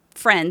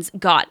friends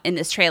got in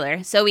this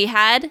trailer. So we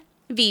had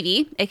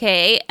Vivi,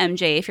 aka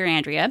MJ if you're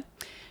Andrea.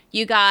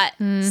 You got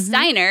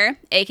Steiner,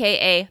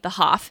 aka the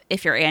Hoff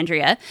if you're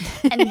Andrea.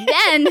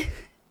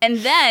 And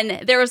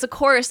then there was a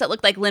chorus that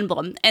looked like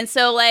Lindblom. And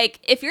so, like,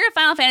 if you're a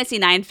Final Fantasy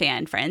IX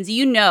fan, friends,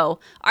 you know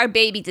our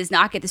baby does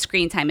not get the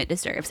screen time it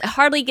deserves. It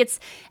hardly gets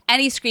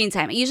any screen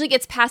time. It usually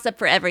gets passed up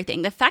for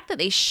everything. The fact that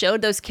they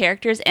showed those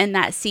characters in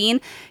that scene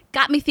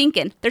got me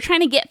thinking. They're trying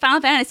to get Final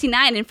Fantasy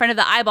IX in front of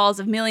the eyeballs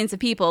of millions of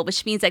people,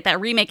 which means like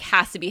that remake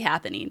has to be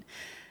happening.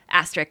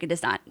 Asterisk, it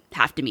does not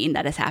have to mean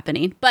that it's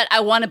happening. But I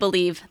want to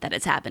believe that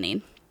it's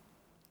happening.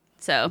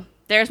 So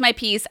there's my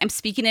piece. I'm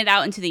speaking it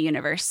out into the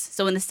universe.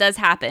 So when this does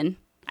happen,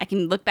 I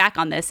can look back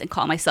on this and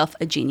call myself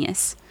a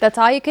genius. That's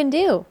all you can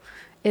do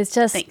is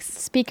just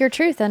speak your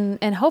truth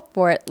and hope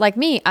for it. Like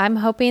me, I'm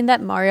hoping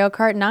that Mario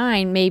Kart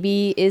 9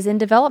 maybe is in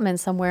development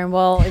somewhere and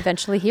we'll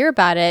eventually hear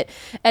about it.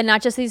 And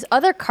not just these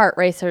other kart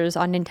racers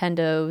on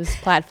Nintendo's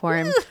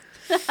platform.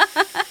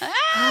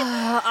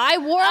 I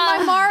wore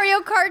my Mario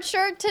Kart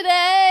shirt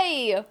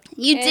today.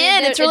 You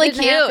did. It's really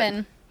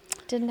cute.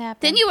 Didn't happen.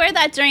 Didn't you wear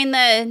that during the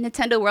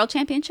Nintendo World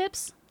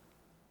Championships?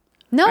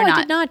 No, I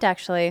did not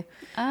actually.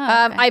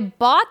 Oh, okay. I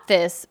bought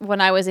this when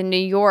I was in New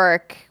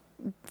York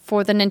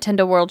for the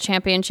Nintendo World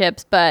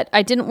Championships, but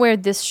I didn't wear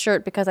this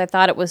shirt because I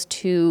thought it was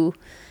too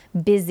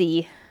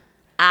busy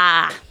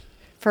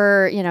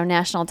for,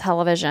 national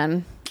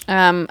television.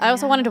 I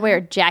also wanted to wear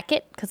a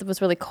jacket because it was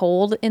really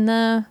cold in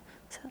the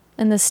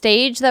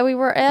stage that we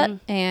were at,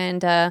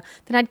 and then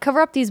I'd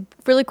cover up these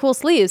really cool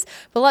sleeves.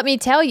 But let me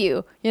tell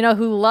you,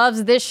 who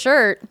loves this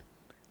shirt?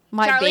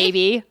 My Charlie?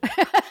 Baby.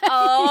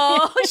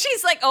 Oh,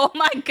 she's like, oh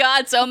my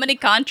God, so many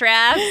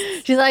contrasts.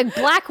 She's like,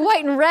 black,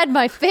 white, and red,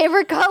 my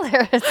favorite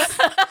colors.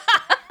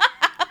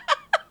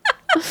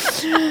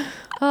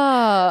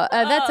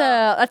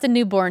 That's a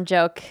newborn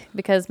joke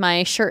because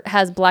my shirt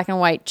has black and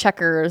white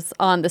checkers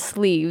on the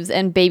sleeves,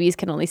 and babies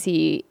can only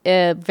see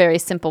very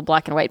simple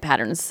black and white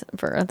patterns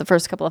for the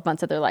first couple of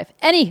months of their life.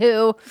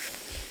 Anywho,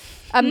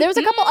 there was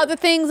a couple other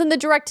things in the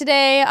direct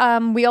today.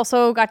 We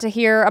also got to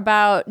hear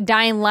about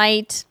Dying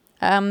Light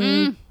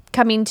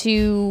coming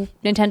to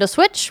Nintendo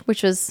Switch,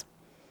 which was,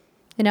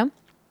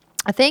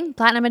 a thing.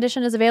 Platinum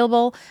Edition is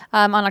available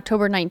on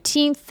October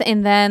 19th.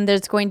 And then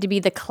there's going to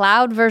be the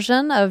cloud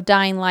version of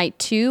Dying Light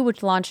 2,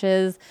 which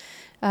launches,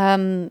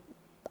 I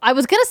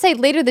was going to say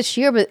later this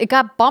year, but it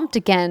got bumped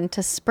again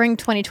to spring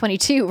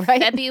 2022,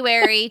 right?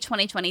 February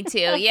 2022.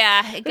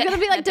 Yeah. It's going to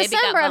be like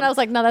December. And I was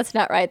like, no, that's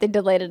not right. They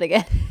delayed it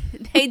again.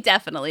 They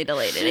definitely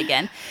delayed it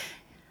again.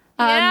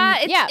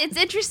 It's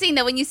interesting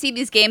that when you see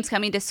these games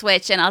coming to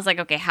Switch, and I was like,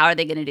 okay, how are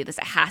they going to do this?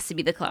 It has to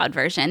be the cloud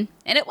version.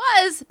 And it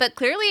was, but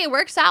clearly it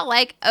works out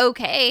like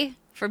okay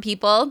for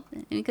people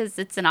because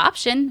it's an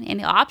option,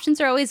 and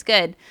options are always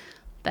good.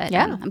 But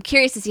yeah, I'm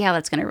curious to see how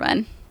that's going to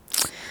run.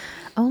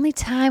 Only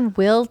time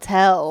will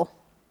tell.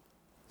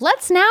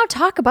 Let's now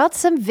talk about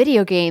some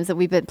video games that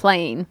we've been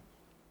playing.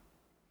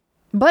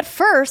 But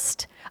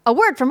first, a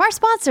word from our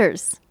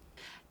sponsors.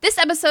 This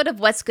episode of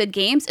What's Good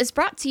Games is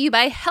brought to you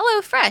by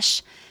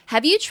HelloFresh.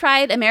 Have you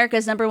tried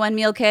America's #1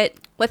 meal kit?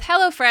 With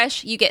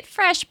HelloFresh, you get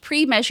fresh,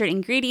 pre-measured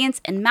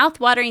ingredients and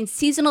mouth-watering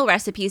seasonal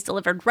recipes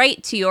delivered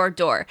right to your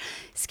door.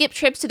 Skip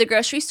trips to the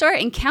grocery store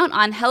and count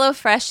on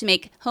HelloFresh to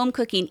make home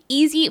cooking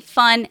easy,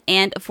 fun,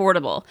 and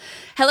affordable.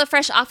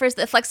 HelloFresh offers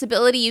the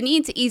flexibility you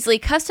need to easily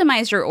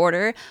customize your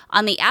order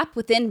on the app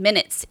within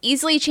minutes.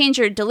 Easily change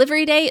your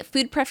delivery day,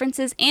 food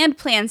preferences, and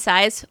plan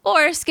size,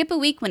 or skip a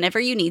week whenever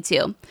you need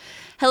to.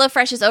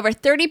 HelloFresh is over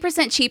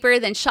 30% cheaper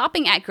than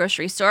shopping at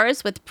grocery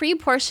stores with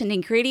pre-portioned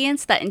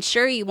ingredients that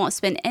ensure you won't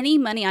spend any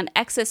money on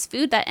excess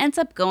food that ends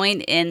up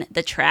going in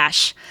the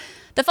trash.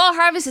 The fall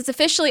harvest is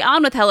officially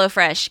on with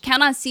HelloFresh.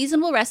 Count on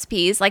seasonal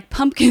recipes like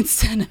pumpkin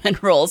cinnamon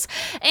rolls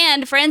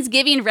and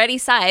Friendsgiving ready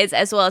sides,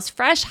 as well as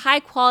fresh,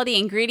 high-quality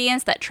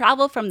ingredients that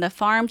travel from the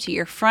farm to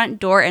your front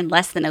door in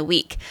less than a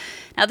week.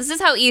 Now, this is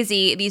how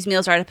easy these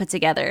meals are to put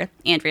together,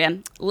 Andrea.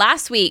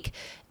 Last week,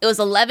 it was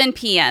 11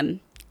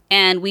 p.m.,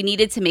 and we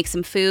needed to make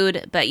some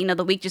food, but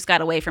the week just got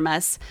away from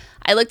us.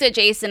 I looked at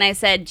Jason, I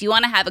said, do you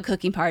want to have a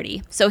cooking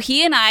party? So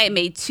he and I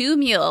made 2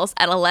 meals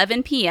at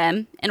 11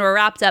 p.m. and we're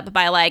wrapped up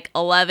by like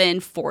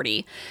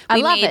 11:40. I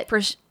love it.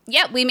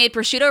 We made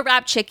prosciutto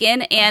wrapped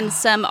chicken and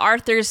some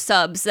Arthur's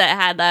subs that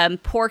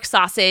had pork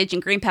sausage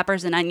and green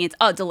peppers and onions.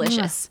 Oh,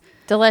 delicious.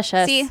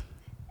 Delicious. See,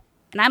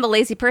 and I'm a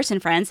lazy person,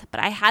 friends, but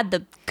I had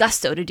the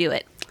gusto to do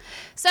it.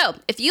 So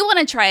if you want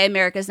to try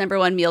America's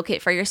 #1 meal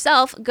kit for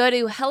yourself, go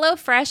to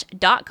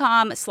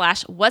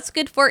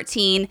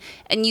hellofresh.com/whatsgood14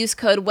 and use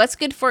code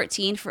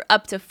whatsgood14 for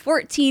up to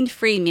 14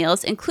 free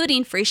meals,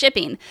 including free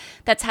shipping.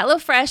 That's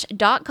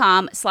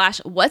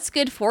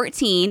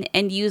hellofresh.com/whatsgood14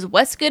 and use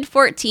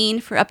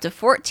whatsgood14 for up to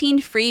 14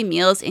 free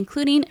meals,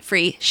 including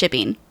free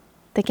shipping.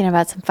 Thinking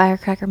about some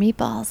firecracker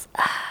meatballs.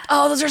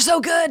 Oh, those are so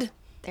good.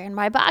 They're in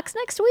my box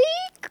next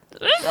week.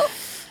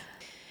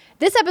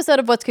 This episode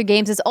of What's Good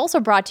Games is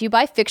also brought to you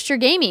by Fixture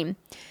Gaming.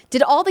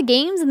 Did all the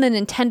games in the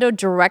Nintendo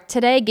Direct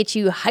today get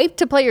you hyped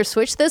to play your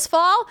Switch this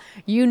fall?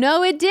 You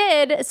know it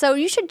did, so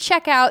you should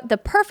check out the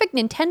perfect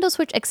Nintendo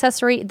Switch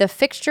accessory, the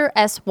Fixture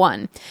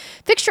S1.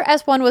 Fixture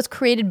S1 was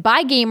created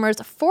by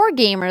gamers for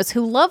gamers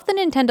who love the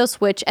Nintendo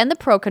Switch and the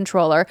Pro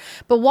Controller,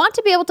 but want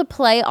to be able to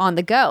play on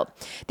the go.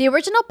 The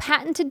original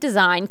patented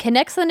design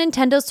connects the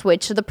Nintendo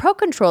Switch to the Pro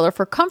Controller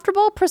for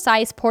comfortable,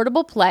 precise,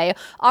 portable play,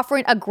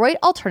 offering a great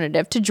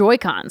alternative to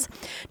Joy-Cons.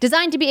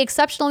 Designed to be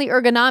exceptionally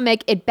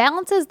ergonomic, it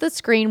balances the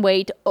screen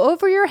weight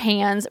over your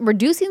hands,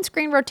 reducing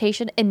screen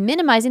rotation and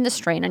minimizing the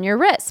strain on your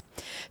wrists.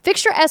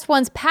 Fixture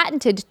S1's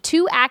patented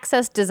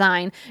 2-axis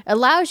design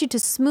allows you to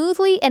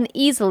smoothly and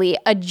easily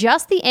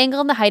adjust the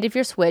angle and the height of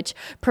your Switch,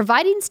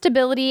 providing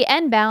stability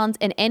and balance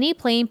in any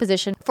playing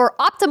position for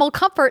optimal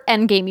comfort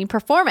and gaming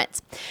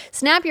performance.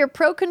 Snap your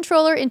Pro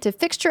Controller into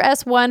Fixture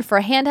S1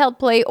 for handheld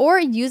play or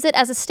use it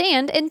as a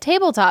stand in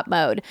tabletop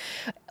mode.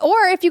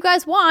 Or if you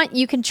guys want,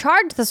 you can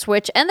charge the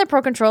Switch and the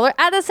Pro Controller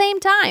at the same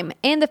time.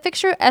 And the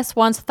Fixture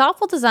S1's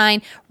thoughtful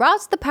design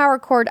routes the power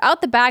cord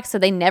out the back so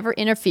they never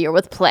interfere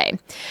with play.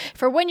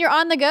 For when you're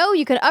on the go,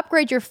 you can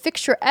upgrade your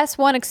Fixture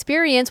S1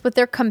 experience with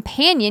their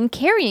companion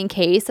carrying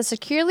case that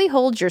securely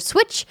holds your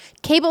Switch,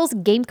 cables,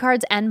 game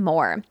cards, and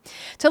more.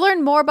 To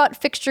learn more about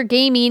Fixture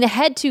Gaming,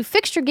 head to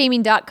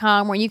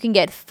fixturegaming.com where you can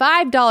get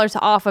 $5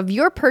 off of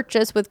your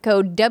purchase with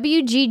code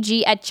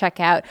WGG at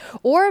checkout,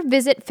 or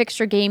visit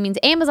Fixture Gaming's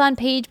Amazon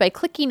page by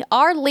clicking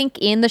our link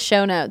in the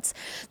show notes.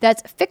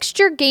 That's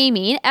Fixture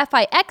Gaming,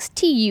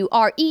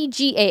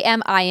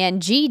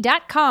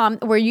 FIXTUREGAMING.com,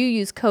 where you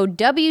use code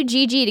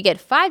WGG to get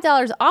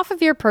 $5 off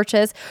of your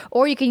purchase,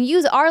 or you can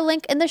use our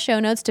link in the show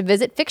notes to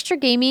visit Fixture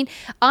Gaming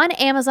on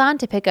Amazon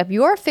to pick up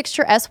your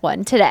Fixture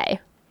S1 today.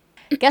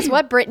 Guess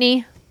what,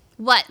 Brittany?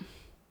 What?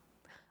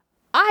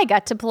 I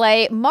got to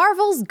play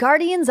Marvel's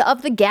Guardians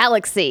of the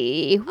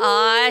Galaxy.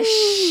 Aw,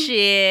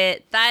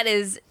 shit. That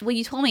is... When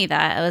you told me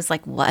that, I was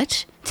like,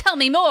 what? Tell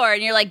me more.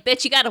 And you're like,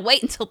 bitch, you gotta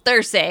wait until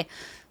Thursday.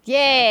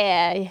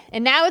 Yeah,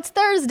 and now it's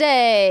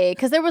Thursday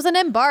because there was an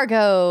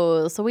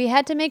embargo, so we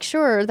had to make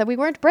sure that we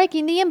weren't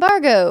breaking the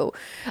embargo.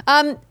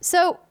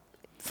 So,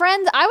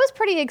 friends, I was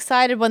pretty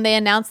excited when they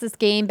announced this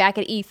game back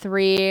at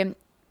E3.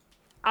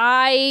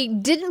 I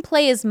didn't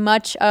play as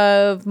much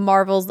of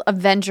Marvel's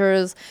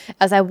Avengers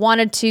as I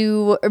wanted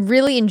to.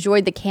 Really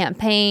enjoyed the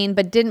campaign,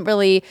 but didn't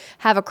really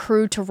have a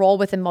crew to roll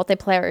with in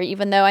multiplayer,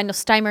 even though I know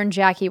Steimer and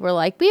Jackie were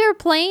like, we were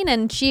playing,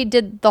 and she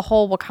did the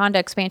whole Wakanda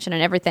expansion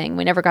and everything.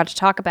 We never got to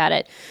talk about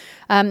it.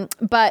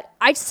 But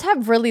I just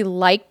have really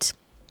liked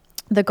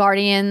the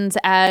Guardians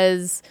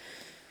as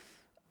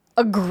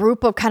a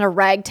group of kind of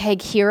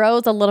ragtag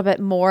heroes a little bit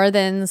more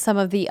than some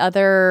of the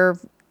other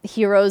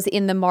heroes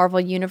in the Marvel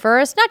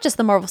universe, not just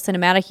the Marvel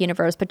Cinematic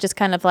Universe, but just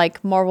kind of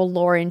like Marvel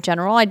lore in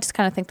general. I just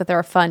kind of think that they're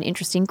a fun,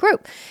 interesting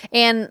group.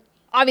 And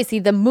obviously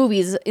the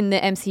movies in the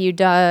MCU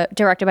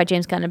directed by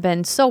James Gunn have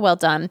been so well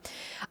done.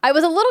 I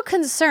was a little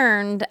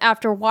concerned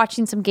after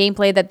watching some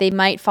gameplay that they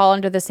might fall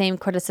under the same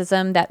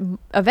criticism that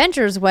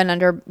Avengers went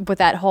under with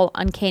that whole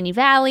uncanny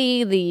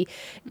valley. The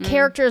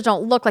characters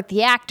don't look like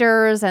the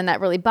actors, and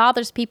that really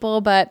bothers people.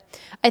 But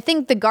I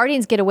think the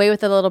Guardians get away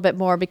with it a little bit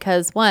more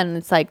because, one,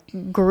 it's like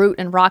Groot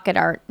and Rocket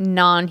are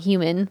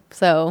non-human,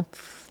 so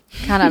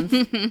kind of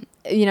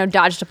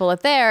dodged a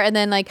bullet there. And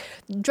then like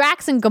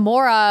Drax and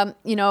Gamora,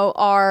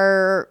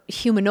 are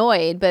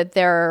humanoid, but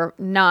they're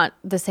not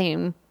the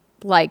same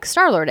like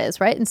Star-Lord is,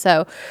 right? And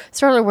so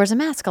Star-Lord wears a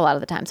mask a lot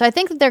of the time. So I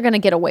think that they're going to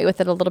get away with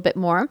it a little bit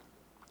more.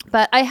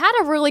 But I had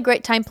a really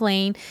great time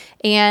playing,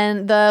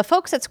 and the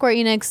folks at Square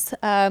Enix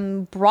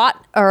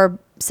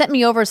sent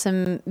me over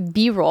some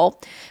B-roll,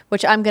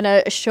 which I'm going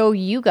to show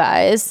you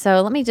guys.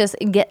 So let me just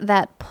get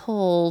that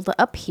pulled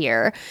up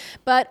here.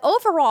 But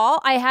overall,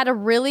 I had a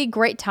really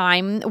great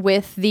time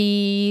with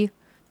the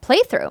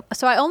playthrough.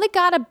 So I only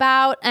got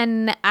about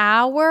an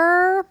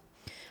hour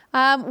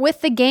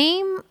with the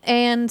game,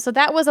 and so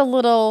that was a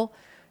little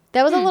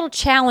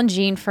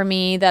challenging for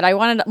me, that I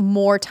wanted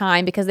more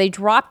time because they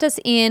dropped us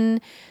in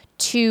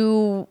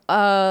to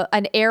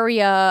an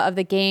area of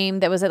the game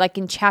that was like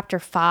in chapter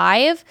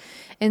 5.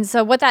 And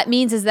so what that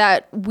means is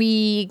that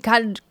we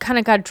kind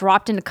of got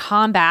dropped into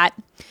combat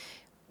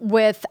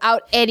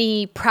without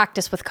any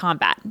practice with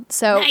combat.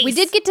 So we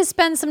did get to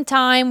spend some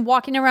time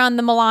walking around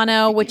the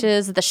Milano, which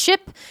is the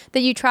ship that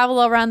you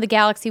travel around the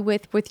galaxy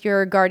with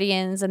your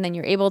guardians, and then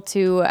you're able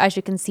to, as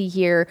you can see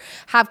here,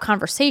 have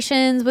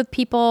conversations with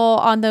people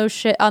on the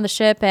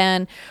ship.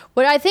 And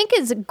what I think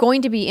is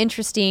going to be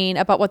interesting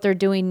about what they're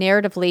doing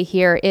narratively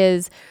here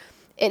is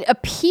it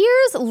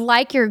appears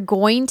like you're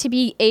going to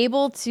be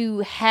able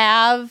to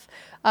have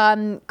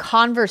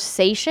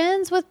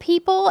conversations with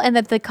people, and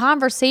that the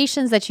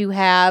conversations that you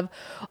have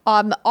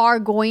are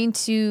going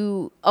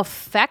to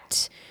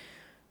affect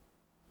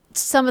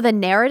some of the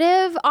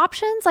narrative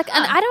options. Like,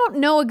 and I don't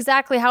know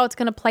exactly how it's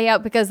going to play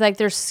out, because like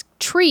there's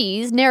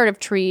narrative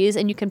trees,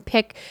 and you can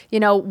pick,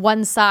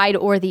 one side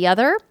or the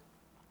other.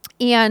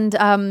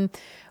 And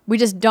we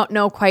just don't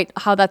know quite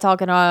how that's all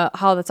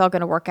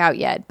gonna work out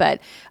yet.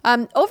 But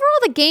overall,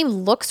 the game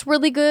looks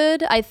really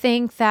good. I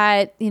think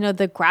that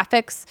the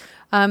graphics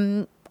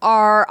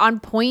are on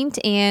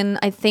point, and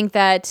I think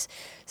that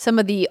some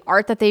of the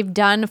art that they've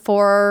done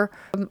for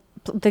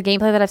the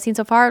gameplay that I've seen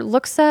so far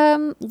looks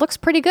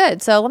pretty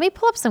good. So let me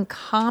pull up some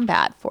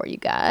combat for you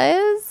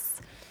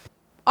guys.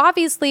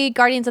 Obviously,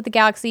 Guardians of the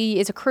Galaxy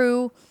is a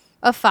crew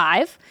of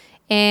 5,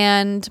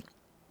 and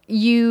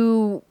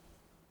you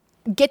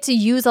get to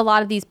use a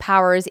lot of these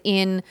powers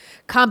in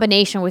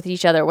combination with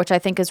each other, which I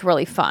think is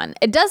really fun.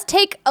 It does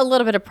take a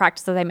little bit of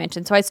practice, as I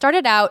mentioned. So I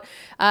started out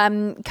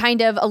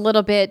kind of a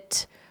little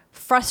bit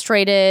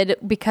frustrated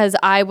because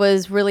I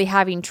was really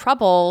having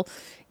trouble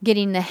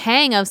getting the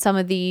hang of some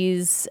of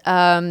these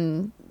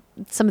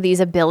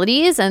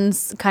abilities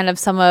and kind of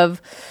some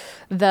of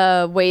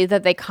the way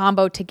that they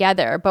combo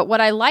together. But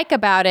what I like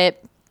about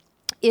it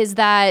is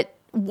that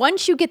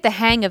once you get the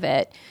hang of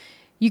it,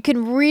 you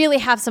can really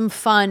have some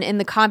fun, and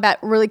the combat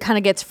really kind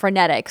of gets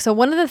frenetic. So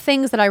one of the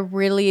things that I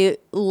really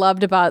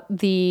loved about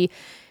the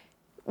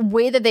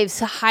way that they've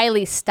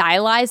highly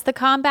stylized the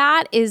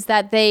combat is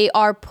that they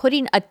are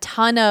putting a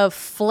ton of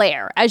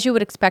flair, as you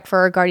would expect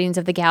for a Guardians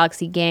of the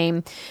Galaxy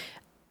game.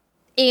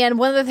 And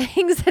one of the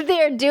things that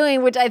they're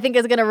doing, which I think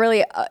is going to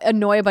really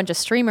annoy a bunch of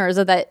streamers,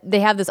 is that they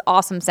have this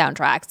awesome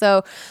soundtrack.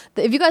 So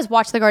if you guys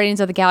watch the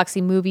Guardians of the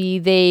Galaxy movie,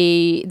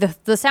 the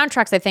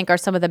soundtracks, I think, are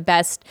some of the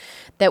best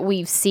that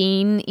we've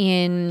seen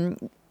in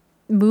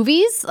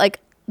movies, like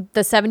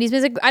the 70s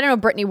music. I don't know,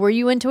 Brittany, were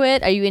you into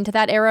it? Are you into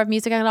that era of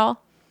music at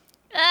all?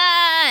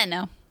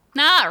 No,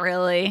 not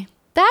really.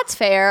 That's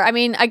fair. I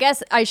mean, I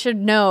guess I should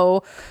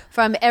know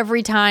from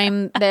every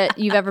time that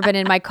you've ever been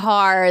in my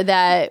car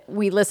that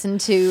we listen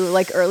to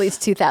like early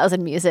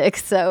 2000 music.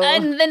 So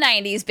and the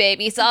 90s,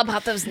 baby. It's all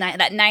about that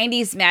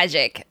 90s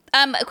magic.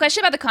 A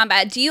question about the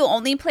combat. Do you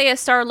only play as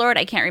Star-Lord?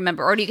 I can't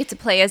remember. Or do you get to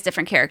play as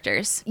different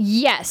characters?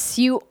 Yes,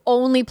 you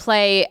only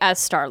play as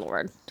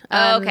Star-Lord.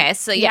 Okay,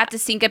 so you have to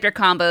sync up your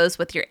combos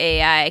with your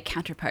AI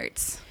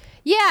counterparts.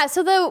 Yeah,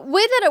 so the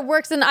way that it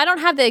works, and I don't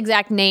have the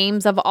exact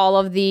names of all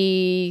of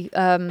the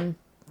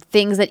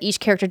things that each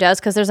character does,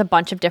 because there's a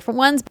bunch of different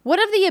ones. One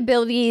of the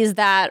abilities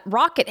that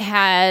Rocket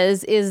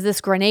has is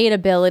this grenade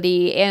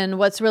ability, and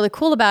what's really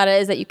cool about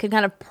it is that you can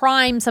kind of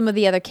prime some of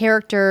the other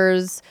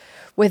characters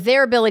with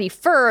their ability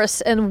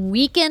first and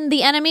weaken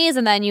the enemies,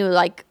 and then you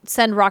like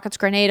send Rocket's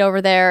grenade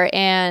over there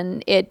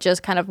and it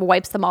just kind of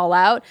wipes them all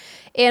out.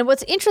 And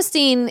what's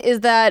interesting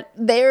is that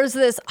there's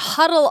this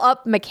huddle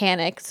up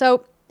mechanic.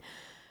 So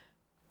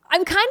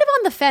I'm kind of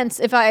on the fence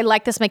if I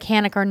like this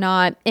mechanic or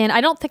not, and I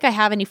don't think I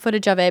have any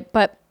footage of it,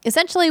 but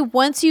essentially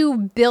once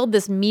you build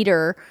this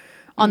meter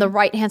on the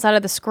right-hand side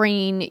of the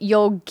screen,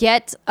 you'll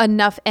get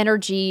enough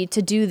energy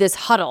to do this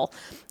huddle.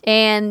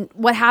 And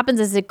what happens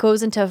is it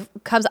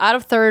comes out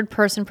of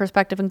third-person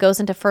perspective and goes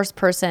into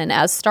first-person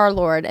as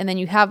Star-Lord, and then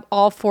you have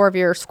all 4 of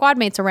your squad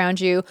mates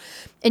around you,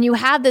 and you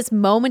have this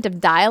moment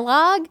of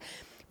dialogue.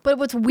 But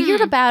what's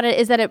weird about it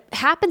is that it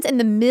happens in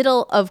the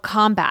middle of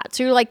combat.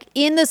 So you're like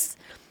in this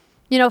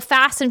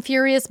Fast and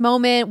Furious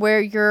moment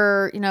where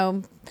you're,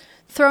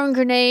 throwing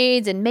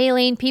grenades and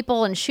meleeing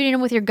people and shooting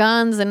them with your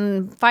guns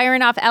and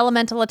firing off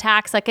elemental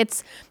attacks. Like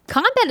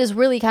combat is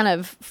really kind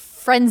of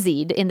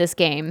frenzied in this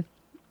game.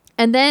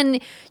 And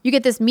then you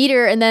get this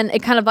meter, and then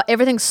it kind of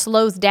everything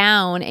slows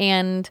down.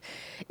 And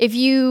if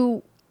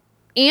you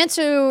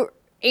answer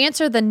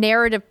the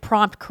narrative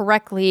prompt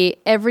correctly,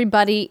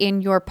 everybody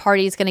in your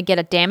party is going to get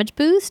a damage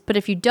boost. But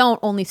if you don't,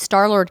 only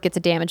Star-Lord gets a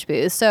damage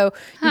boost. So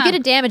you get a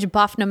damage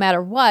buff no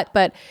matter what.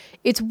 But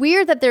it's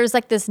weird that there's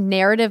like this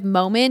narrative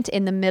moment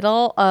in the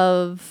middle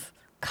of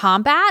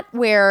combat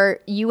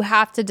where you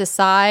have to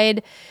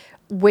decide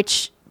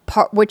which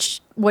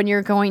one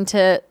you're going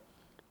to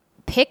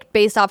pick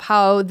based off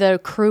how the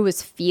crew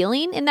is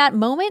feeling in that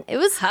moment. It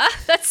was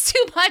That's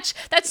too much.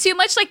 That's too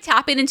much like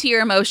tapping into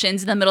your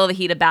emotions in the middle of the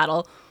heat of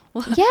battle.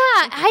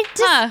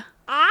 Yeah,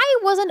 I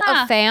wasn't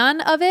a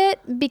fan of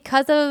it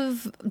because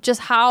of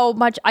just how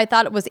much I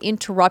thought it was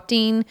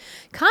interrupting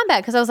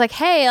combat. Because I was like,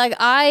 hey, like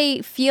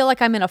I feel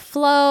like I'm in a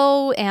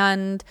flow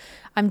and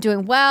I'm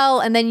doing well.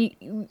 And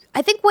then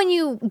I think when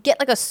you get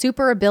like a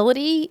super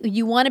ability,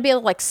 you want to be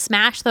able to like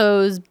smash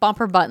those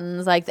bumper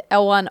buttons like the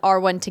L1,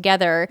 R1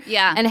 together.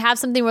 Yeah. And have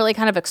something really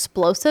kind of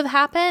explosive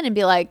happen and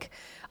be like,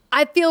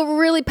 I feel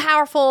really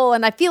powerful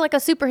and I feel like a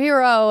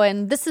superhero.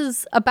 And this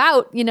is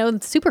about,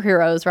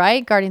 superheroes,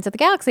 right? Guardians of the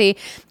Galaxy.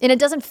 And it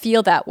doesn't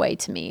feel that way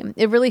to me.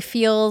 It really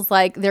feels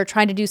like they're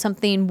trying to do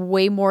something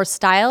way more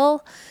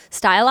stylized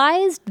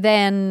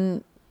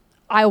than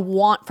I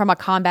want from a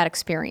combat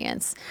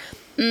experience.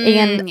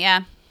 And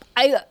yeah.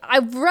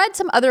 I've read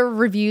some other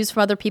reviews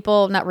from other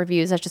people, not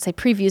reviews, I should say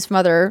previews from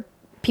other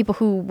people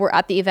who were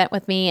at the event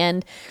with me,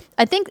 and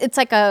I think it's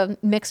like a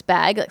mixed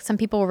bag. Like some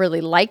people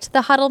really liked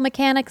the huddle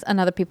mechanics, and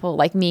other people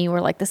like me were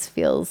like, this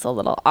feels a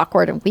little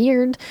awkward and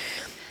weird.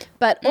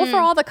 But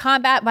overall, the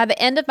combat, by the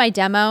end of my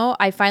demo,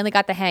 I finally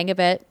got the hang of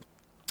it,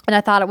 and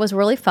I thought it was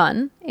really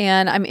fun,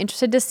 and I'm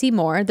interested to see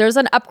more. There's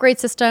an upgrade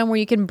system where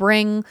you can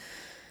bring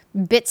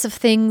bits of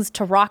things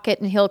to Rocket,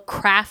 and he'll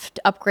craft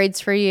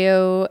upgrades for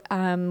you.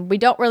 We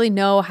don't really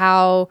know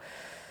how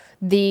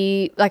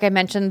like I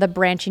mentioned, the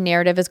branching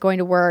narrative is going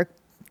to work.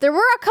 There were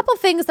a couple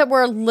things that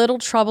were a little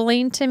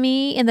troubling to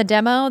me in the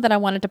demo that I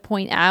wanted to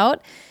point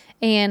out.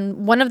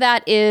 And one of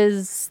that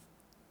is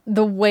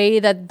the way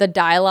that the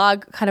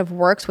dialogue kind of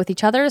works with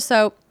each other.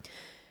 So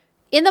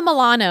in the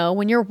Milano,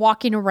 when you're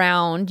walking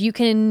around, you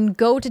can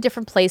go to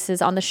different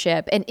places on the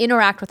ship and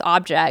interact with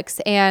objects,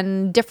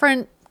 and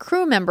different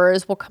crew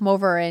members will come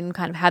over and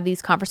kind of have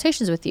these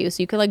conversations with you.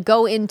 So you can like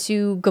go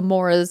into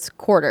Gamora's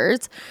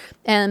quarters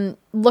and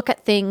look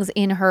at things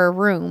in her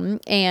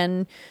room,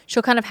 and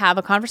she'll kind of have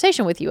a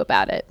conversation with you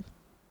about it.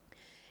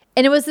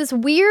 And it was this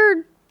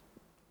weird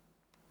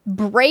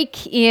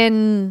break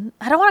in,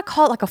 I don't want to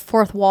call it like a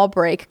fourth wall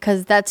break,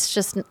 because that's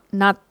just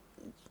not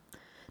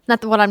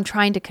what I'm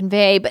trying to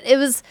convey, but it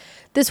was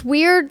this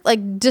weird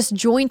like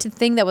disjointed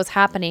thing that was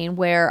happening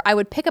where I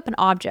would pick up an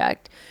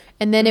object,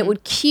 and then it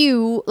would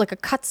cue like a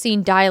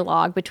cutscene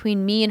dialogue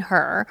between me and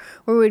her,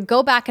 where we would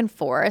go back and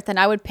forth, and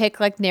I would pick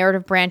like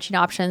narrative branching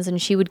options,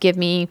 and she would give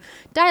me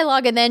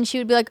dialogue, and then she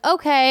would be like,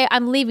 okay,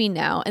 I'm leaving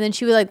now. And then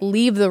she would like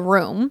leave the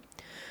room.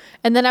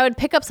 And then I would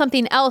pick up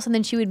something else, and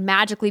then she would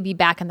magically be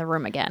back in the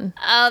room again.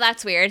 Oh,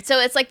 that's weird. So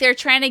it's like they're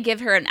trying to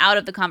give her an out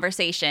of the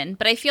conversation.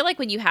 But I feel like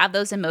when you have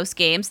those in most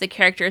games, the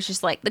character is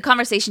just like, the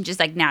conversation just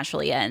like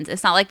naturally ends.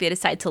 It's not like they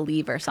decide to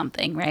leave or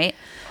something, right?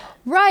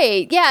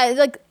 Right. Yeah.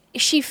 Like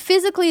she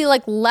physically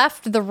like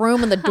left the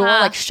room and the door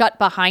like shut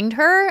behind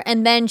her.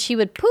 And then she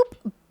would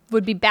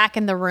be back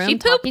in the room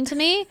talking to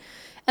me.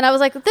 And I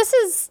was like, this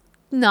is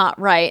not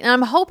right. And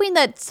I'm hoping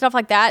that stuff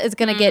like that is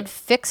going to get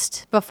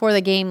fixed before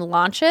the game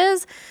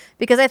launches,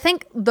 because I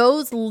think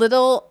those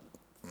little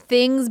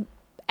things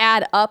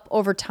add up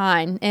over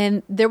time.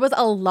 And there was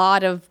a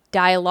lot of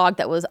dialogue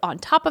that was on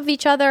top of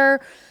each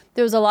other.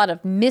 There was a lot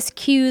of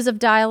miscues of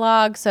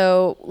dialogue.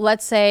 So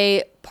let's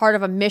say part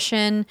of a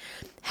mission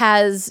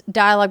has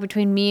dialogue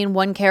between me and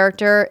one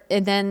character,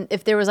 and then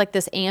if there was like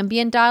this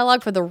ambient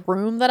dialogue for the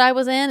room that I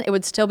was in, it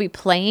would still be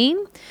playing.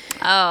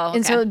 Oh, okay.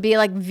 And so it would be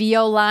like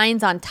VO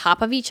lines on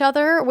top of each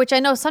other, which I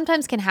know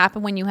sometimes can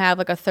happen when you have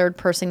like a third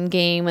person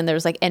game and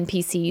there's like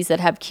NPCs that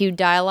have queued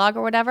dialogue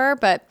or whatever.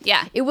 But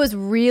yeah, it was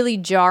really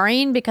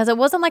jarring because it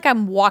wasn't like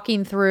I'm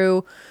walking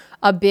through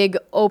a big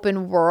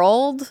open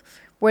world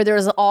where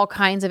there's all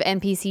kinds of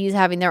NPCs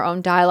having their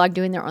own dialogue,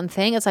 doing their own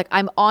thing. It's like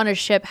I'm on a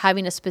ship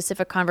having a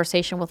specific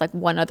conversation with like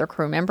one other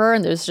crew member,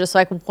 and there's just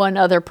like one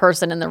other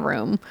person in the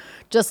room,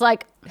 just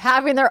like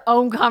having their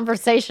own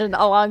conversation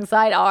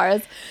alongside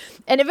ours.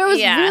 And if it was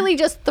really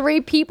just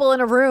three people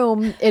in a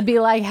room, it'd be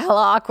like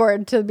hella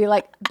awkward to be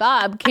like,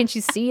 Bob, can't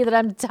you see that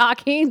I'm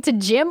talking to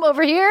Jim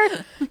over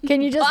here?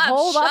 Can you just Bob,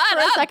 hold up for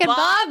a second,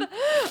 Bob?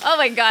 Oh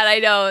my God, I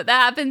know. That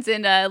happens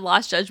in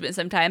Lost Judgment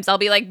sometimes. I'll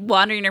be like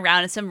wandering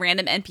around and some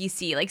random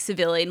NPC, like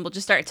civilian, will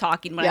just start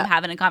talking when I'm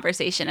having a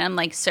conversation. And I'm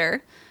like,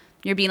 sir,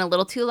 you're being a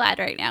little too loud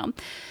right now.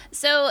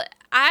 So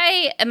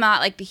I am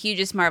not like the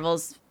hugest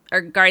Marvel's or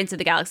Guardians of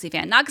the Galaxy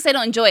fan. Not because I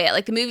don't enjoy it.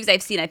 Like the movies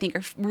I've seen I think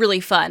are really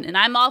fun, and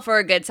I'm all for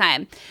a good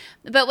time.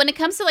 But when it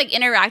comes to like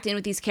interacting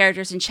with these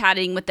characters and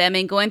chatting with them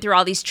and going through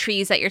all these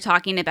trees that you're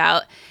talking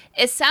about,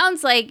 it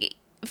sounds like,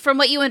 from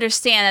what you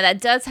understand,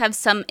 that does have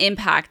some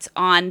impact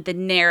on the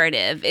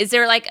narrative. Is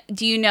there like,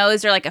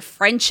 is there like a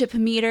friendship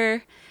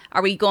meter?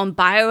 Are we going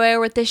Bioware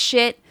with this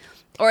shit?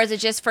 Or is it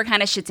just for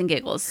kind of shits and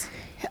giggles?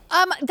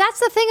 That's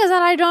the thing, is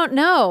that I don't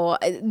know.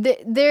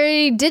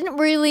 They didn't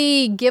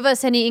really give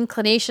us any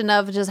inclination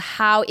of just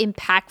how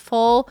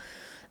impactful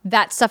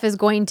that stuff is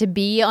going to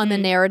be on the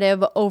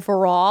narrative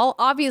overall.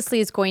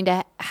 Obviously, it's going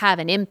to have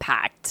an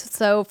impact.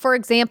 So, for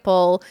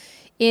example,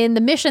 in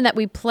the mission that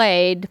we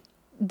played,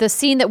 the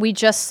scene that we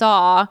just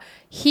saw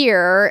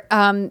here,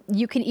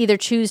 you can either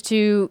choose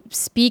to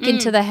speak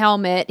into the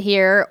helmet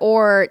here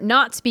or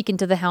not speak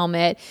into the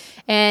helmet.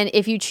 And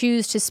if you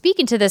choose to speak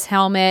into this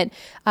helmet,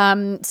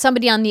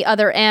 somebody on the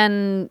other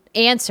end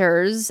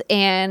answers,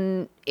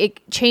 and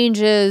it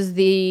changes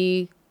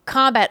the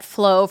combat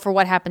flow for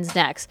what happens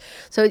next.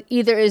 So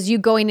either is you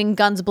going in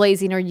guns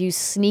blazing or you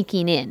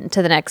sneaking in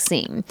to the next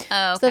scene.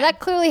 Oh, okay. So that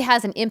clearly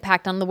has an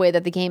impact on the way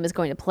that the game is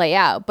going to play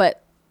out.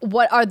 But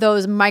what are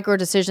those micro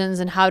decisions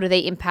and how do they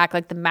impact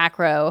like the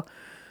macro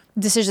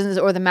decisions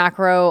or the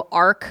macro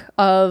arc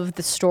of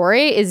the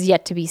story is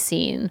yet to be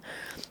seen.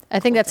 I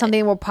think that's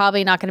something we're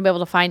probably not going to be able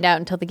to find out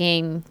until the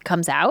game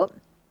comes out.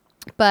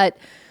 But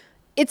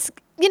it's,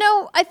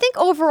 I think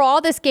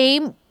overall this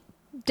game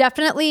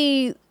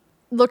definitely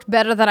looked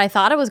better than I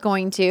thought it was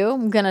going to.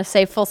 I'm going to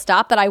say full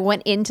stop that I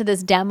went into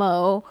this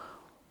demo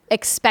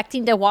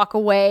expecting to walk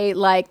away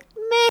like,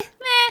 meh,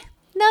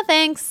 no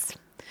thanks.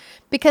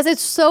 Because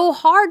it's so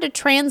hard to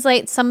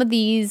translate some of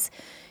these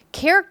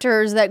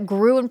characters that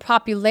grew in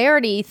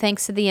popularity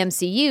thanks to the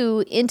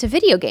MCU into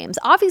video games.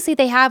 Obviously,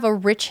 they have a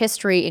rich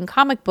history in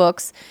comic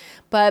books,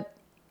 but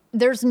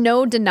there's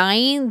no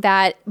denying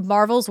that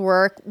Marvel's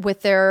work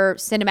with their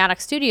cinematic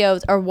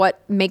studios are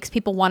what makes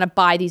people want to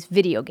buy these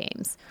video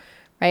games,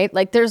 right?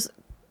 Like there's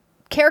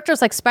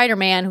characters like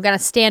Spider-Man who kind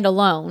of stand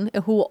alone,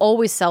 who will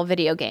always sell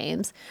video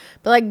games.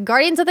 But like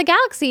Guardians of the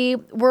Galaxy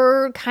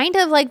were kind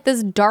of like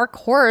this dark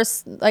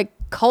horse, like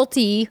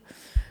culty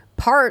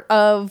part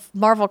of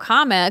Marvel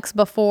Comics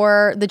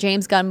before the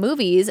James Gunn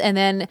movies. And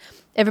then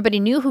everybody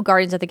knew who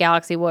Guardians of the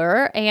Galaxy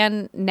were.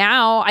 And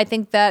now I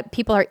think that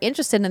people are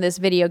interested in this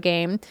video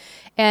game.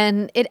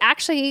 And it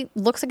actually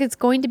looks like it's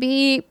going to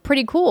be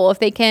pretty cool if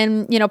they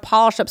can,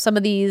 polish up some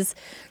of these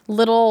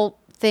little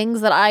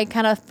things that I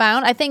kind of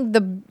found. I think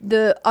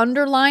the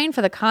underline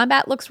for the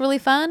combat looks really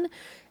fun.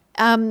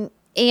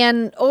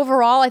 And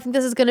overall, I think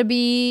this is going to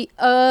be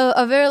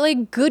a very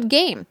good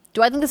game.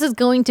 Do I think this is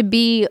going to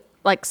be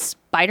like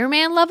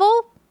Spider-Man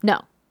level?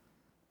 No.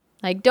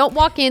 Like, don't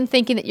walk in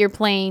thinking that you're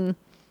playing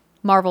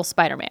Marvel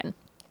Spider-Man.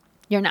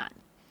 You're not.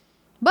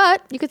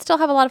 But you could still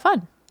have a lot of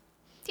fun.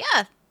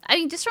 Yeah. I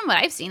mean, just from what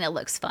I've seen, it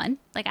looks fun.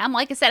 Like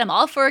I said, I'm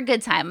all for a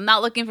good time. I'm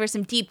not looking for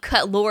some deep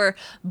cut lore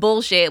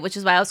bullshit, which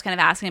is why I was kind of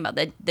asking about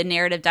the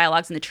narrative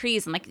dialogues in the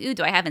trees. I'm like, ooh,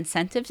 do I have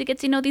incentive to get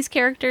to know these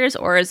characters?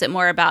 Or is it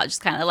more about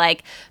just kind of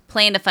like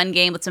playing a fun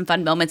game with some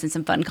fun moments and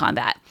some fun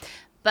combat?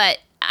 But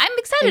I'm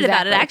excited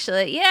about it,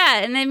 actually.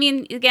 Yeah. And I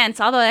mean, again, it's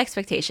all about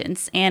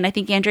expectations. And I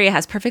think Andrea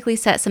has perfectly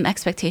set some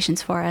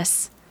expectations for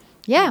us.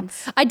 Yeah.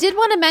 I did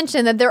want to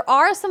mention that there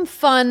are some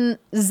fun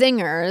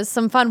zingers,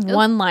 some fun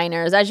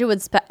one-liners. As you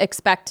would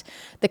expect,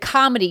 the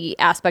comedy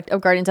aspect of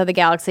Guardians of the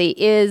Galaxy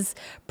is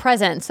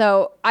present.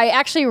 So I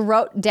actually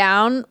wrote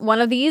down one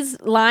of these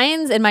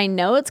lines in my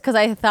notes because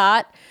I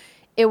thought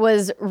it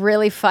was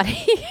really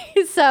funny.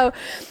 So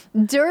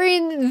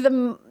during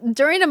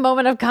a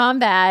moment of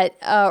combat,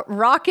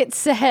 Rocket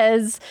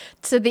says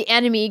to the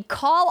enemy,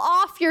 "Call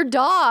off your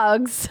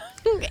dogs."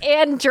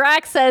 And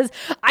Drax says,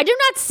 "I do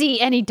not see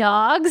any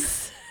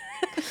dogs."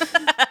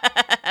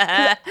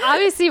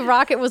 Obviously,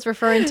 Rocket was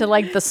referring to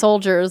like the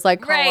soldiers,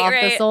 like call off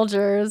the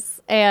soldiers.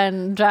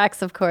 And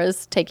Drax, of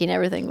course, taking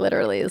everything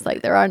literally, is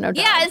like, there are no dogs.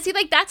 Yeah, and see,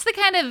 like, that's the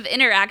kind of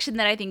interaction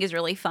that I think is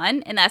really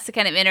fun. And that's the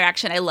kind of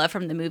interaction I love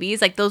from the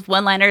movies. Like, those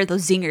one-liners,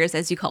 those zingers,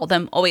 as you call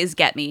them, always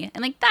get me.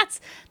 And, like,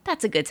 that's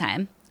a good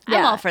time. Yeah.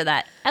 I'm all for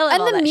that. I love all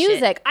that shit. And the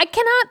music.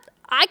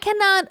 I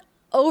cannot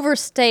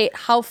overstate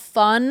how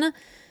fun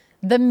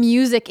the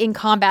music in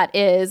combat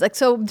is. Like,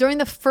 so during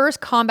the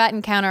first combat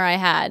encounter I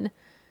had,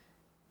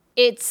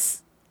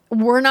 it's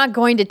 "We're not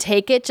going to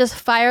take it" just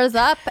fires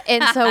up.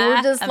 And so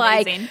we're just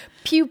like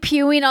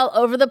pew-pewing all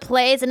over the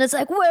place. And it's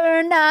like,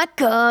 "We're not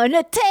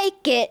gonna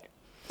take it.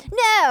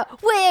 No,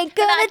 we ain't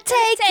gonna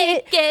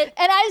take it."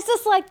 And I was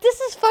just like, this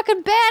is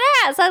fucking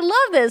badass. I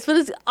love this. But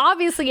it's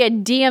obviously a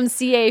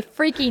DMCA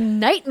freaking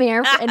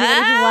nightmare for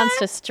anybody who wants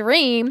to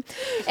stream.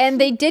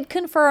 And they did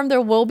confirm there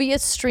will be a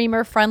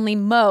streamer-friendly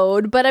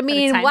mode. But I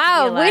mean,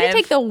 wow, way to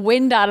take the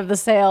wind out of the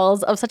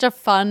sails of such a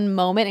fun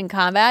moment in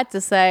combat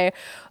to say,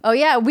 oh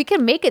yeah, we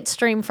can make it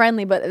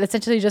stream-friendly, but it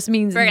essentially just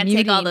means we're gonna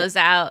take all those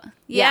out.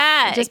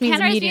 Yeah, it just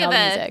means muting all the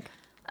music.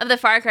 Of the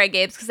Far Cry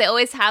games, because they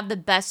always have the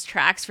best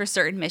tracks for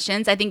certain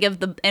missions. I think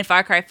of in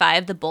Far Cry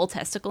 5, the bull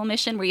testicle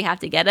mission where you have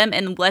to get him,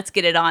 and Let's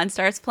Get It On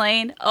starts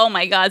playing. Oh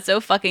my god, so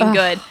fucking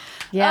good.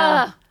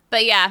 Yeah.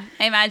 But yeah,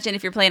 I imagine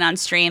if you're playing on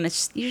stream,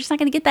 you're just not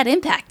going to get that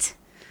impact.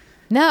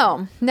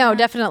 No,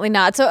 definitely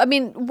not. So, I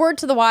mean, word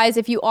to the wise,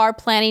 if you are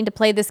planning to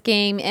play this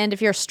game and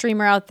if you're a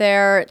streamer out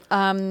there,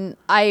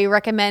 I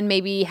recommend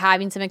maybe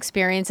having some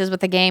experiences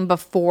with the game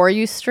before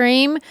you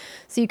stream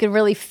so you can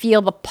really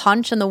feel the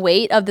punch and the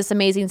weight of this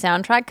amazing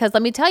soundtrack. Because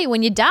let me tell you,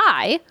 when you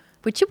die,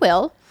 which you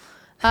will,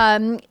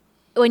 when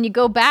you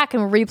go back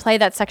and replay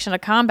that section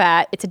of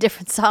combat, it's a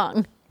different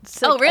song.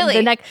 So really?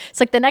 It's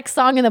like the next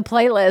song in the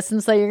playlist,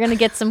 and so you're going to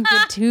get some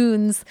good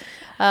tunes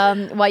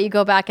while you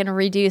go back and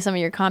redo some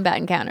of your combat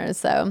encounters.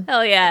 So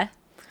hell yeah.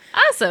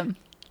 Awesome.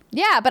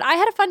 Yeah, but I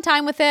had a fun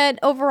time with it.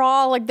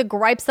 Overall, like the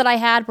gripes that I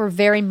had were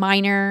very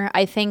minor.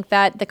 I think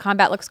that the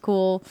combat looks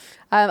cool.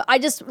 I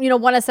just,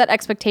 want to set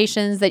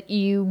expectations that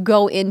you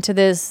go into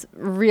this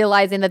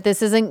realizing that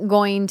this isn't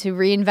going to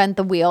reinvent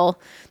the wheel.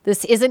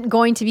 This isn't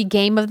going to be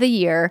game of the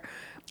year,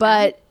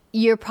 but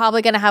you're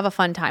probably going to have a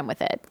fun time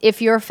with it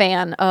if you're a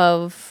fan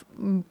of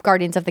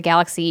Guardians of the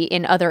Galaxy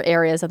in other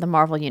areas of the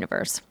Marvel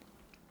Universe.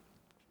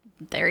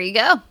 There you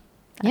go.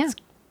 There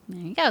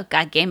you go.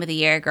 God, Game of the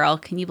Year, girl.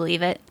 Can you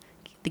believe it?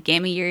 The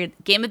Game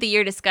of the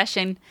Year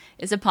discussion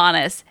is upon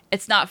us.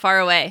 It's not far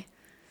away.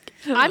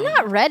 I'm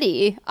not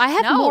ready. I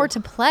have more to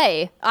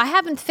play. I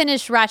haven't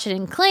finished Ratchet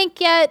and Clank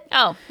yet.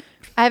 Oh.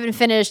 I haven't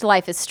finished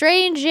Life is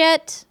Strange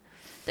yet.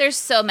 There's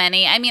so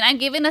many. I mean, I'm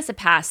giving us a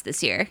pass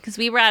this year because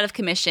we were out of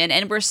commission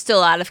and we're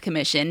still out of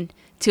commission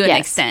to an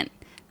extent.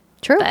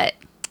 True. But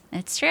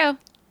it's true.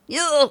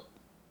 Ew.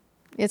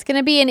 It's going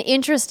to be an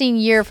interesting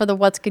year for the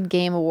What's Good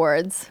Game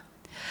Awards.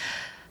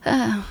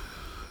 I'm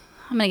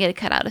going to get a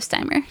cut out of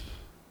Steimer.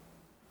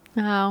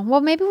 Oh,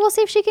 well, maybe we'll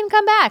see if she can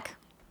come back.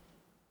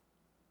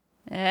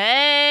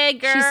 Hey,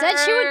 girl. She said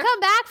she would come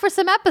back for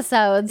some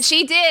episodes.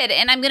 She did,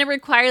 and I'm going to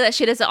require that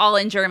she does it all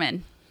in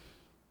German.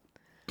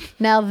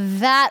 Now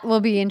that will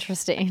be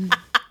interesting.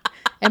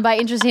 And by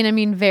interesting, I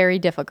mean very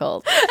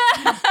difficult.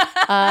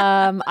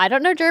 I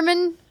don't know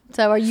German,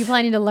 so are you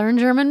planning to learn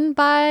German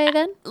by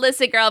then?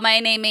 Listen, girl,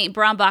 my name ain't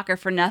Brombacher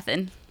for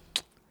nothing.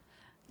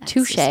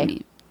 Touche.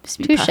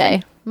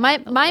 Touche.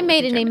 My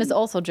maiden name is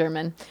also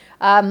German,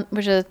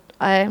 which is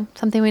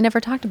something we never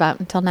talked about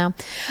until now.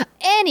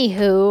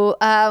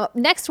 Anywho,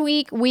 next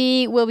week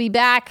we will be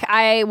back.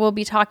 I will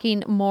be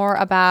talking more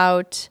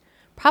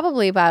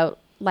probably about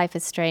Life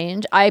is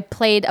Strange. I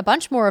played a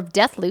bunch more of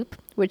Deathloop,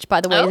 which, by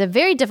the way, is a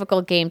very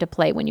difficult game to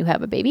play when you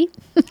have a baby.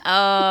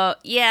 Oh,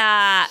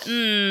 yeah.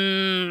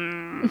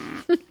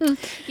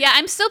 Yeah,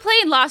 I'm still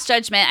playing Lost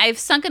Judgment. I've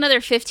sunk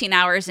another 15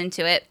 hours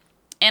into it.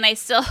 And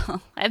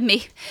I've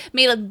made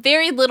a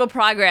very little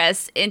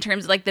progress in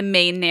terms of like the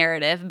main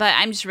narrative, but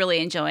I'm just really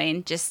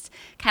enjoying just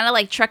kind of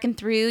like trucking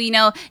through,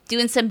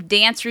 doing some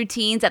dance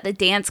routines at the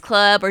dance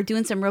club or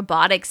doing some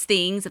robotics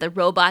things at the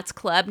robots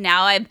club.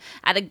 Now I'm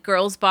at a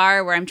girls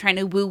bar where I'm trying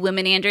to woo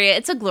women, Andrea.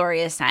 It's a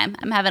glorious time.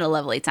 I'm having a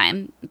lovely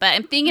time, but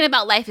I'm thinking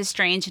about Life is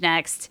Strange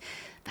next.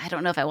 I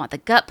don't know if I want the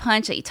gut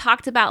punch that you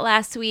talked about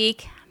last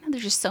week.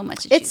 There's just so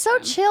much to choose It's so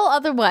chill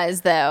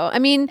otherwise, though. I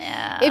mean,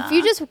 if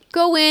you just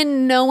go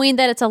in knowing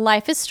that it's a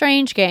Life is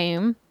Strange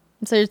game,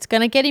 so it's going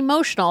to get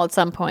emotional at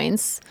some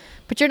points,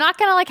 but you're not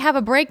going to like have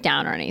a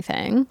breakdown or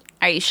anything.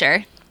 Are you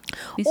sure?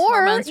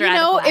 Or,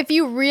 if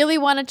you really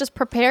want to just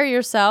prepare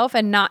yourself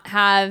and not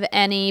have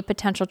any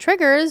potential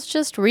triggers,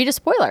 just read a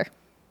spoiler.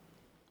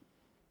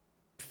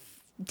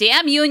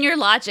 Damn you and your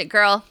logic,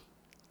 girl.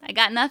 I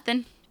got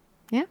nothing.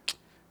 Yeah.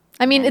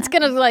 I mean, it's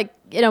going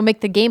to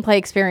make the gameplay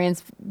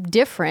experience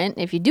different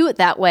if you do it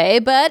that way,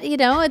 but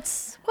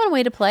it's one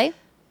way to play.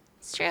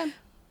 It's true.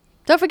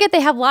 Don't forget they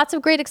have lots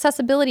of great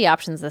accessibility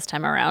options this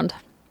time around.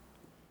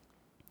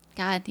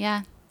 God,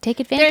 yeah.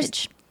 Take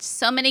advantage. There's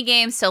so many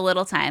games, so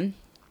little time.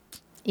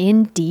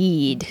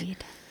 Indeed.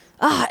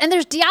 And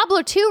there's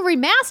Diablo 2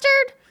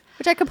 Remastered,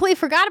 which I completely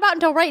forgot about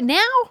until right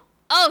now.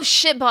 Oh,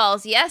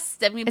 shitballs. Yes.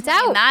 It's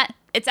out.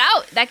 It's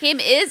out. That game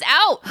is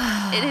out.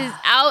 It is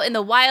out in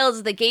the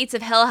wilds. The gates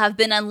of hell have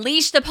been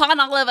unleashed upon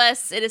all of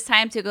us. It is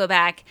time to go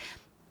back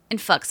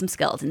and fuck some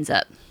skeletons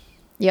up.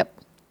 Yep.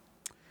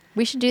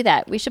 We should do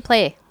that. We should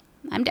play.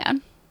 I'm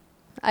down.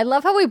 I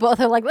love how we both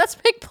are like, let's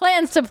make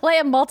plans to play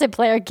a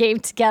multiplayer game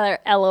together.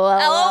 LOL.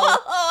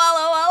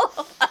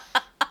 LOL.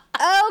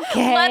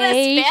 Okay. Let us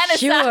fantasize.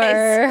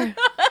 Sure.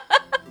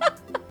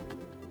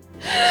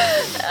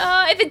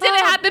 If it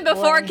didn't happen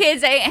before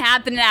kids, it ain't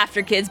happening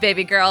after kids,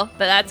 baby girl.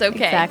 But that's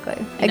okay. Exactly.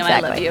 I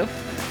love you.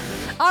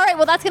 All right.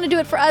 Well, that's going to do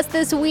it for us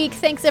this week.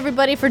 Thanks,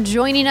 everybody, for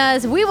joining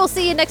us. We will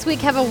see you next week.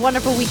 Have a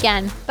wonderful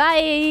weekend.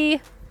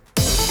 Bye.